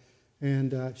childhood,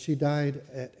 and she died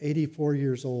at 84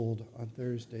 years old on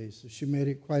Thursday, so she made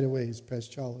it quite a ways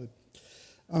past childhood.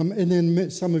 And then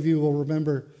some of you will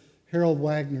remember Harold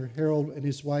Wagner. Harold and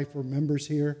his wife were members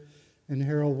here, and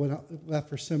Harold left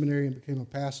for seminary and became a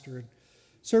pastor and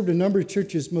served a number of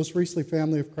churches, most recently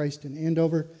Family of Christ in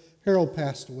Andover. Harold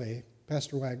passed away.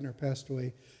 Pastor Wagner passed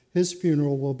away. His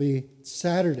funeral will be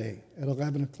Saturday at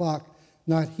 11 o'clock.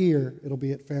 Not here. It'll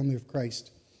be at Family of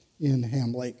Christ in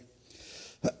Ham Lake.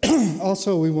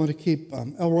 Also, we want to keep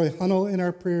Elroy Hunnell in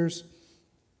our prayers.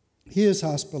 He is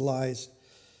hospitalized.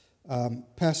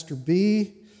 Pastor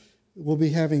B will be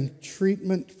having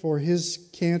treatment for his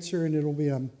cancer, and it'll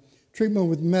be treatment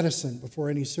with medicine before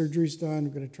any surgery is done.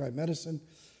 We're going to try medicine.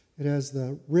 It has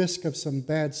the risk of some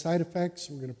bad side effects.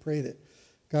 We're going to pray that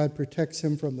God protects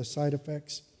him from the side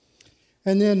effects.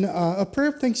 And then a prayer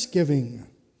of thanksgiving.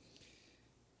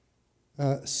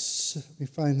 Let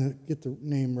me get the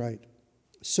name right.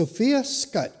 Sophia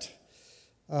Scutt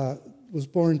was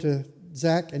born to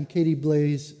Zach and Katie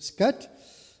Blaze Scutt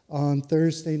on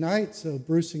Thursday night, so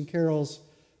Bruce and Carol's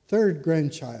third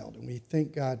grandchild, and we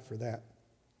thank God for that.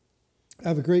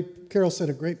 Carol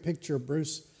sent a great picture of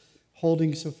Bruce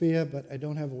holding Sophia, but I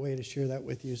don't have a way to share that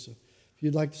with you, so if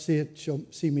you'd like to see it,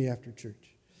 see me after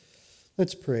church.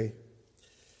 Let's pray.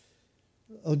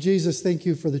 Oh, Jesus, thank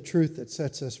you for the truth that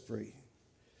sets us free.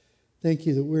 Thank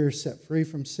you that we're set free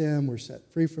from sin, we're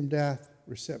set free from death,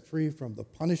 we're set free from the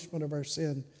punishment of our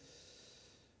sin.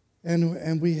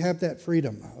 And we have that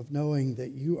freedom of knowing that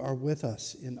you are with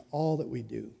us in all that we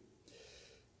do.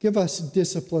 Give us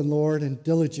discipline, Lord, and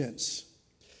diligence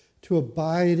to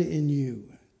abide in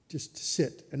you, just to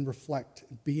sit and reflect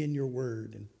and be in your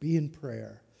word and be in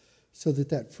prayer so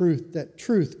that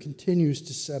truth continues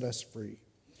to set us free.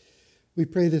 We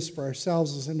pray this for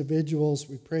ourselves as individuals.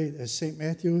 We pray as St.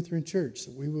 Matthew Lutheran Church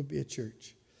that we will be a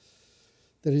church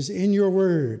that is in your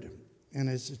word and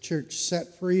as a church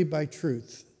set free by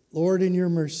truth. Lord, in your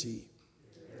mercy.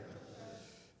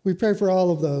 We pray for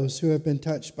all of those who have been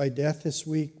touched by death this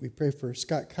week. We pray for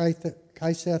Scott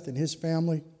Kyseth and his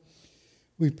family.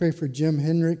 We pray for Jim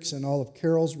Hendricks and all of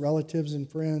Carol's relatives and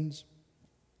friends.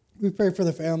 We pray for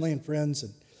the family and friends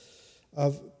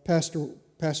of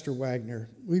Pastor Wagner.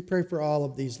 We pray for all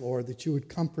of these, Lord, that you would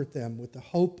comfort them with the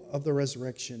hope of the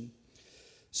resurrection.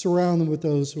 Surround them with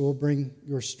those who will bring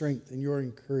your strength and your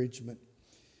encouragement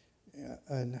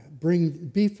and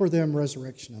be for them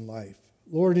resurrection and life.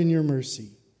 Lord, in your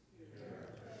mercy.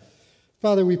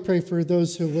 Father, we pray for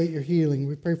those who await your healing.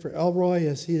 We pray for Elroy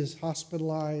as he is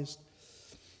hospitalized.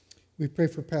 We pray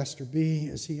for Pastor B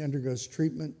as he undergoes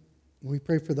treatment. We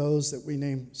pray for those that we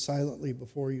name silently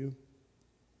before you.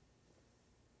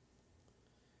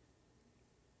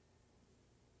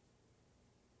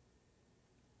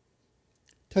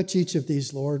 Touch each of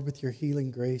these, Lord, with your healing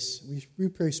grace. We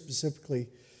pray specifically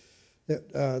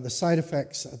that the side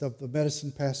effects of the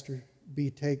medicine Pastor B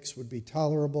takes would be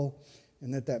tolerable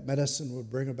and that medicine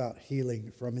would bring about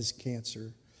healing from his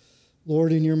cancer.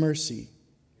 Lord, in your mercy.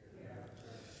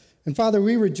 And Father,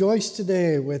 we rejoice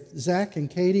today with Zach and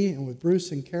Katie and with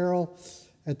Bruce and Carol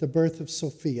at the birth of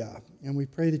Sophia. And we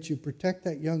pray that you protect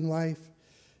that young life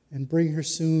and bring her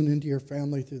soon into your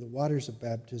family through the waters of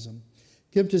baptism.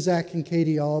 Give to Zach and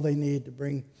Katie all they need to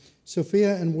bring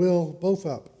Sophia and Will both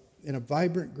up in a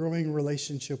vibrant, growing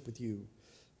relationship with you.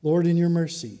 Lord, in your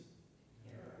mercy.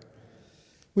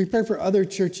 We pray for other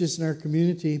churches in our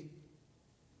community.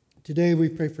 Today we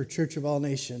pray for Church of All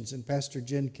Nations and Pastor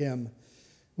Jen Kim.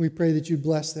 We pray that you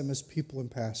bless them as people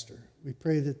and pastor. We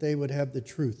pray that they would have the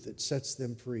truth that sets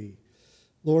them free.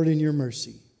 Lord, in your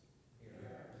mercy.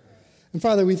 And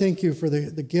Father, we thank you for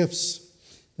the gifts,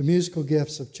 the musical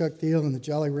gifts of Chuck Thiel and the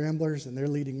Jolly Ramblers and their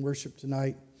leading worship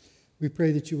tonight. We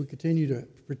pray that you would continue to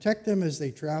protect them as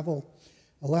they travel.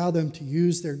 Allow them to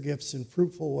use their gifts in a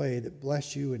fruitful way that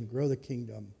bless you and grow the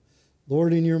kingdom.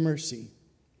 Lord, in your mercy.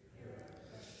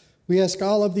 We ask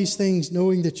all of these things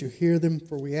knowing that you hear them,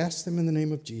 for we ask them in the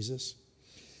name of Jesus.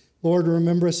 Lord,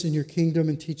 remember us in your kingdom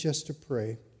and teach us to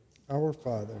pray. Our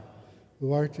Father,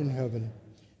 who art in heaven,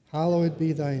 hallowed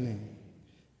be thy name.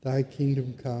 Thy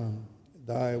kingdom come,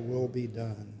 thy will be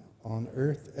done, on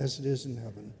earth as it is in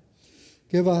heaven.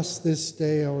 Give us this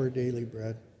day our daily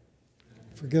bread.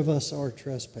 Forgive us our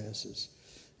trespasses,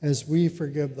 as we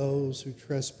forgive those who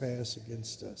trespass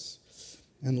against us.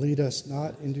 And lead us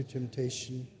not into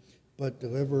temptation, but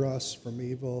deliver us from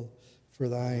evil. For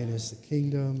thine is the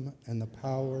kingdom, and the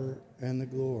power, and the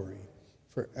glory,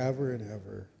 forever and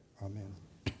ever. Amen.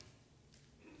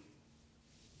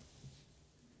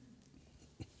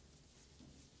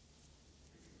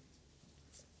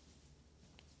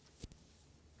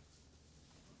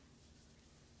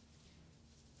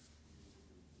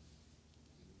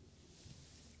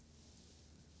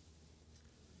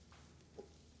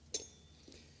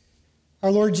 Our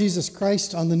Lord Jesus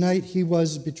Christ, on the night he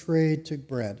was betrayed, took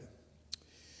bread.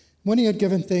 When he had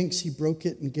given thanks, he broke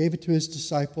it and gave it to his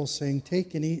disciples, saying,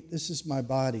 "Take and eat. This is my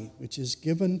body, which is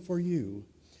given for you.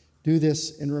 Do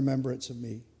this in remembrance of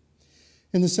me."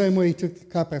 In the same way, he took the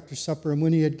cup after supper, and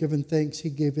when he had given thanks, he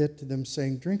gave it to them,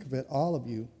 saying, "Drink of it, all of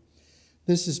you.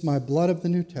 This is my blood of the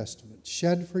New Testament,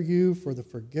 shed for you for the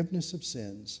forgiveness of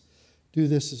sins. Do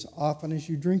this as often as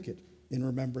you drink it in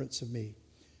remembrance of me."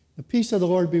 The peace of the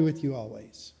Lord be with you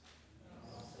always.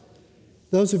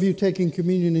 Those of you taking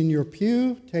communion in your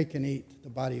pew, take and eat the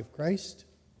body of Christ.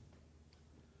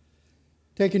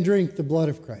 Take and drink the blood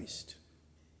of Christ.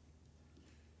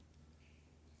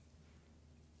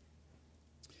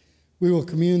 We will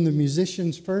commune the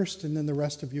musicians first, and then the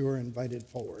rest of you are invited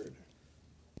forward.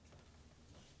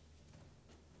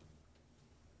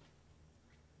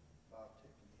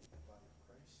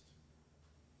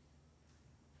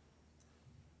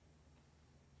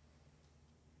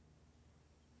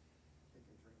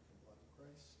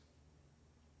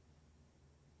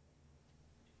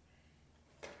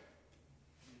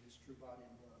 True body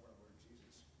and blood of our Lord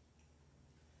Jesus.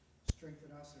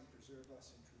 Strengthen us and preserve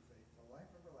us in true faith for life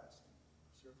everlasting.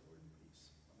 Serve the Lord in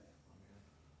peace. Amen. Amen.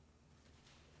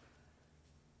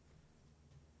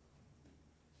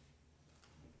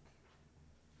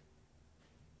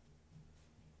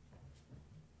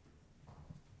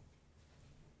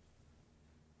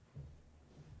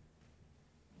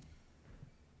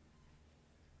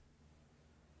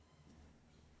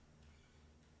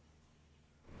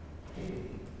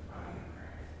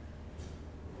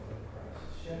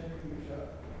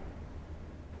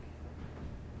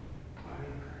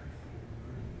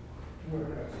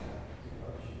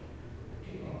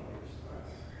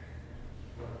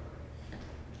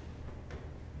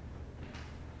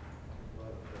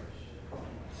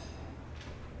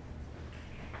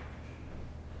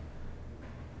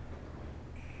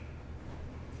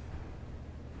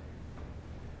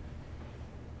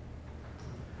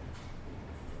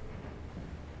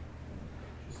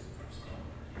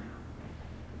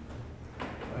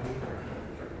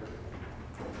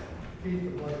 Feed the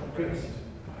blood of Christ.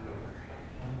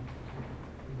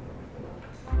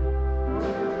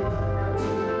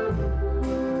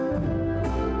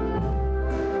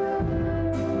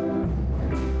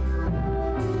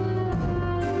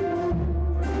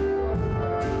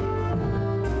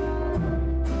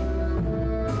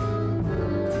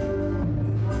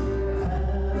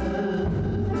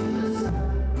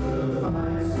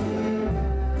 Sacrifice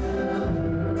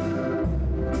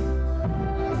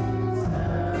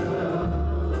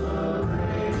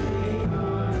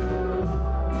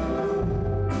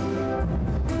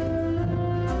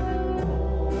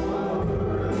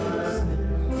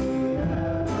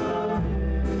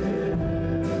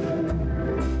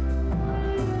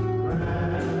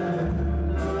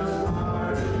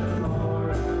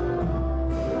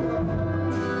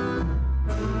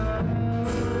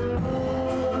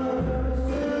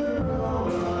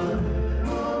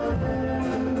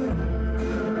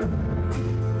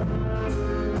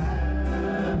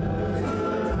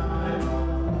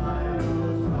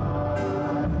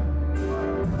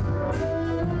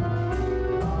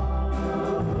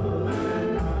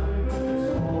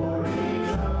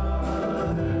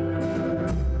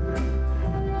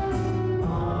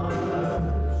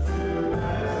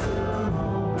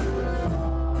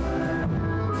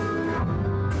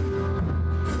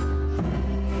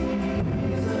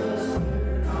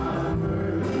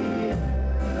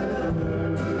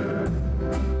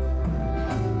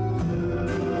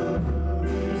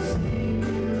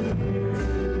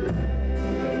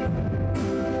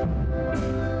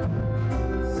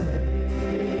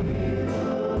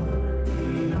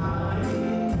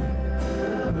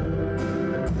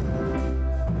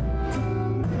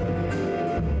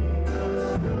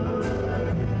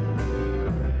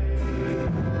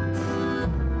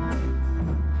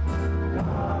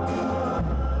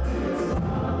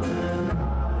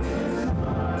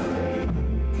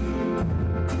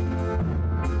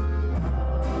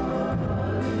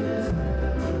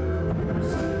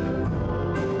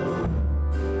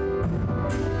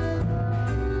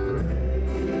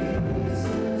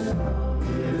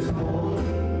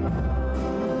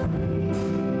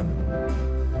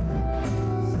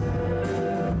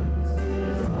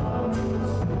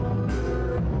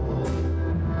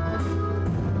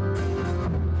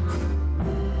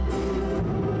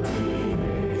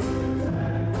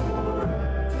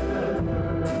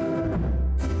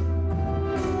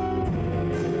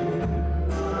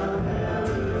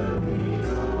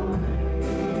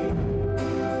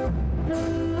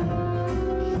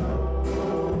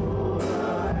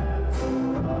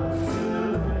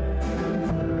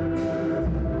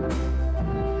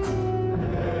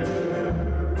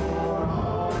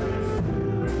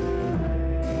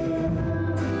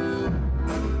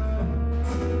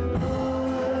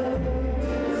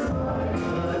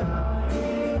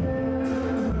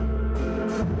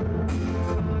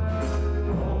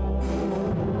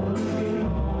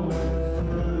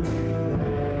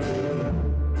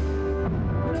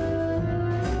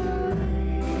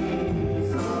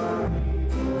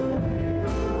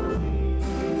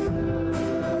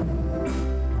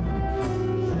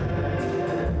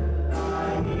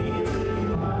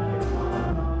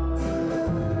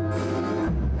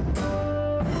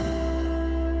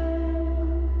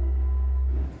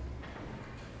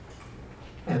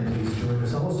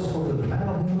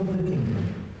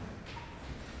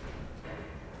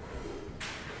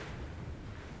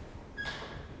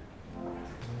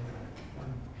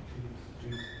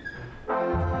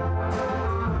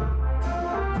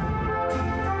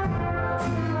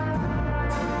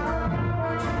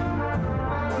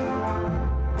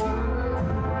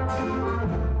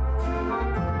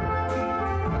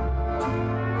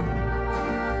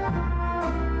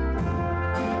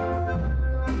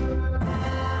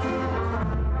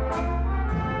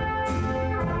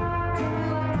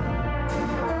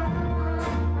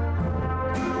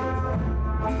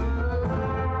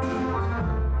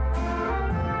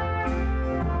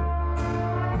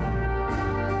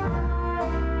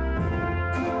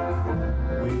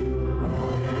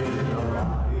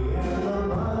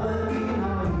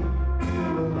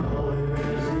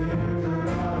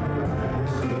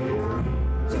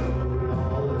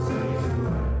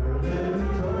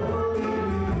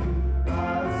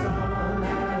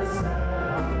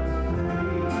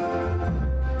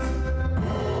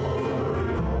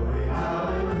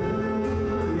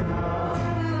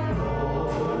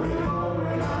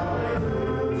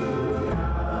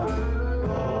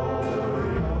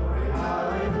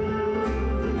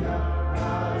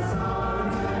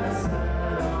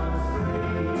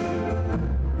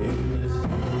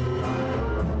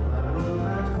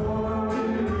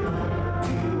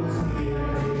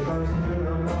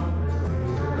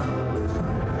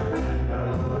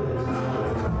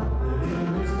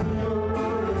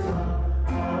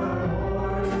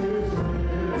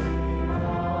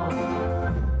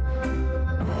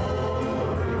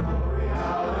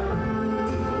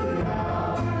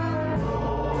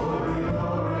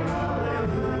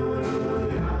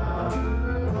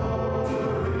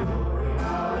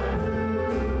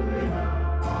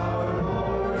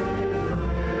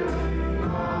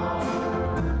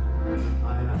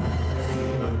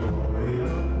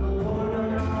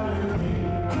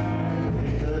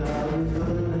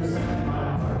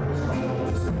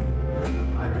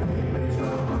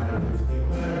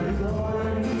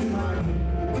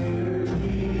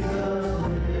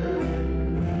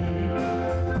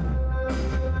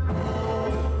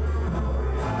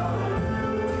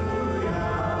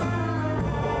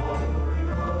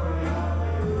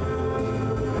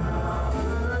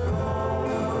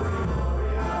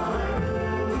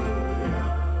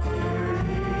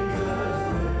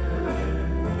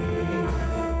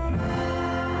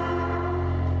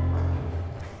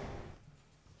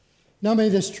Now may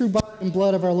this true body and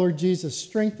blood of our Lord Jesus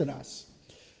strengthen us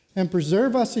and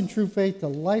preserve us in true faith to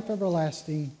life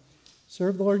everlasting.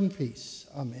 Serve the Lord in peace.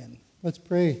 Amen. Let's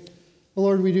pray.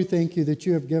 Lord, we do thank you that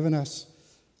you have given us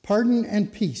pardon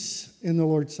and peace in the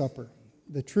Lord's Supper,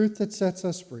 the truth that sets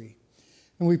us free.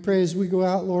 And we pray as we go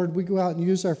out, Lord, we go out and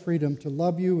use our freedom to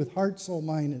love you with heart, soul,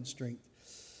 mind, and strength,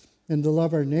 and to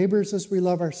love our neighbors as we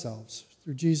love ourselves.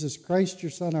 Through Jesus Christ,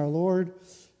 your Son, our Lord,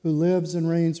 who lives and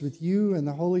reigns with you and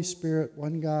the Holy Spirit,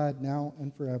 one God, now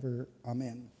and forever.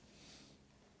 Amen.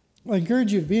 I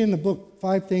encourage you to be in the book,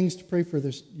 5 Things to Pray for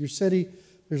your City.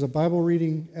 There's a Bible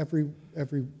reading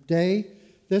every day.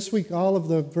 This week, all of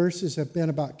the verses have been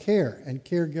about care and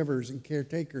caregivers and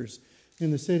caretakers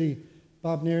in the city.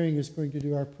 Bob Naring is going to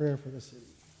do our prayer for the city.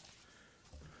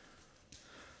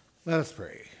 Let us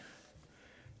pray.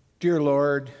 Dear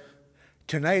Lord,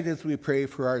 tonight as we pray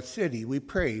for our city, we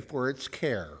pray for its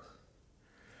care.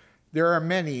 There are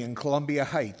many in Columbia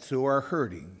Heights who are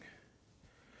hurting.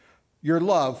 Your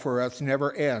love for us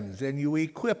never ends, and you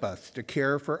equip us to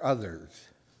care for others.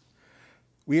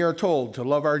 We are told to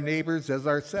love our neighbors as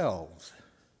ourselves.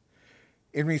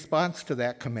 In response to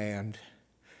that command,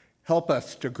 help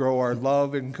us to grow our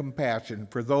love and compassion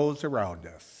for those around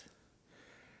us.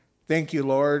 Thank you,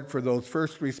 Lord, for those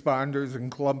first responders in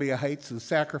Columbia Heights who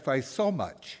sacrifice so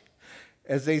much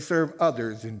as they serve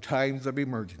others in times of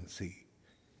emergency.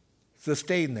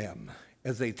 Sustain them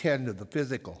as they tend to the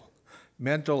physical,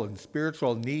 mental, and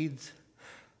spiritual needs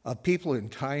of people in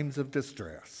times of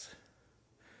distress.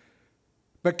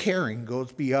 But caring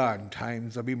goes beyond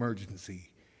times of emergency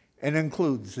and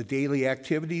includes the daily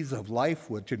activities of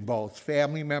life, which involves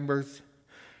family members,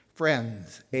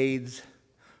 friends, aides,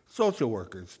 social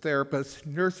workers, therapists,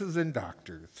 nurses, and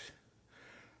doctors.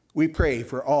 We pray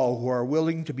for all who are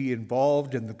willing to be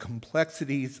involved in the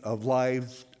complexities of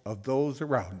lives of those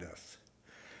around us.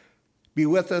 Be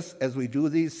with us as we do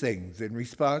these things in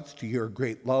response to your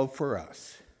great love for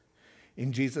us.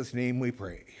 In Jesus' name we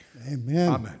pray. Amen.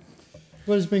 Amen.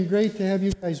 Well, it's been great to have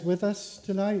you guys with us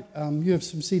tonight. You have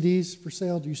some CDs for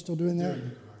sale. Are you still doing that?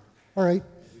 All right.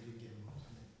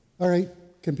 All right.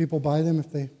 Can people buy them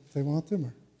if they want them?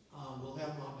 Or? We'll have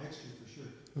him out next year for sure.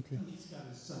 Okay. He's got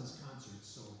his son's concert,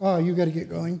 so. Oh, you got to get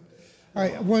going. All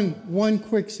right. One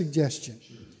quick suggestion.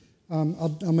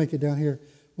 I'll make it down here.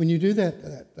 When you do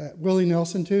that Willie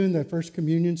Nelson tune, that first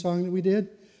communion song that we did,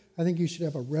 I think you should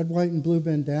have a red, white, and blue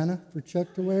bandana for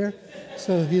Chuck to wear,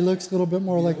 so he looks a little bit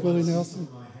more like Willie Nelson.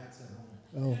 My hat's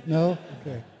at home. Oh, no?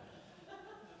 Okay.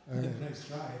 All right. Nice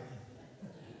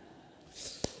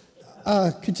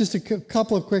try. Just a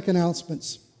couple of quick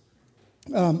announcements.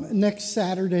 Next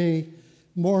Saturday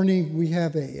morning, we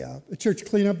have a church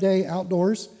cleanup day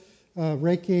outdoors,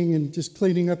 raking and just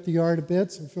cleaning up the yard a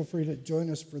bit, so feel free to join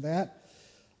us for that.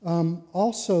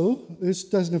 Also, this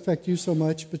doesn't affect you so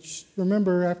much, but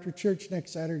remember after church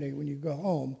next Saturday when you go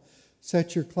home,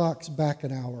 set your clocks back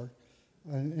an hour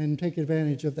and take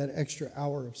advantage of that extra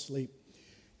hour of sleep.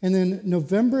 And then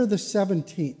November the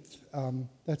 17th,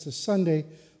 that's a Sunday,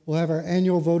 we'll have our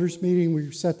annual voters meeting.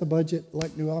 We set the budget,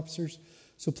 elect new officers.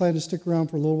 So plan to stick around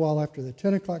for a little while after the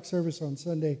 10 o'clock service on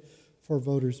Sunday for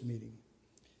voters meeting.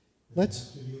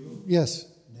 Yes.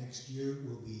 Next year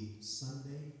will be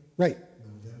Sunday, Right.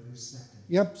 November 2nd.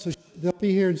 Yep, so they'll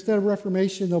be here, instead of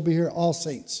Reformation, they'll be here All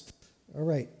Saints. All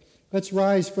right, let's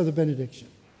rise for the benediction.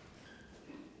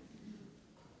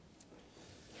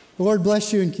 The Lord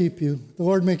bless you and keep you. The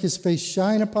Lord make his face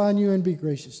shine upon you and be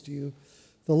gracious to you.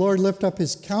 The Lord lift up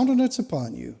his countenance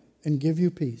upon you and give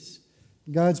you peace.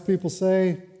 God's people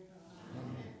say,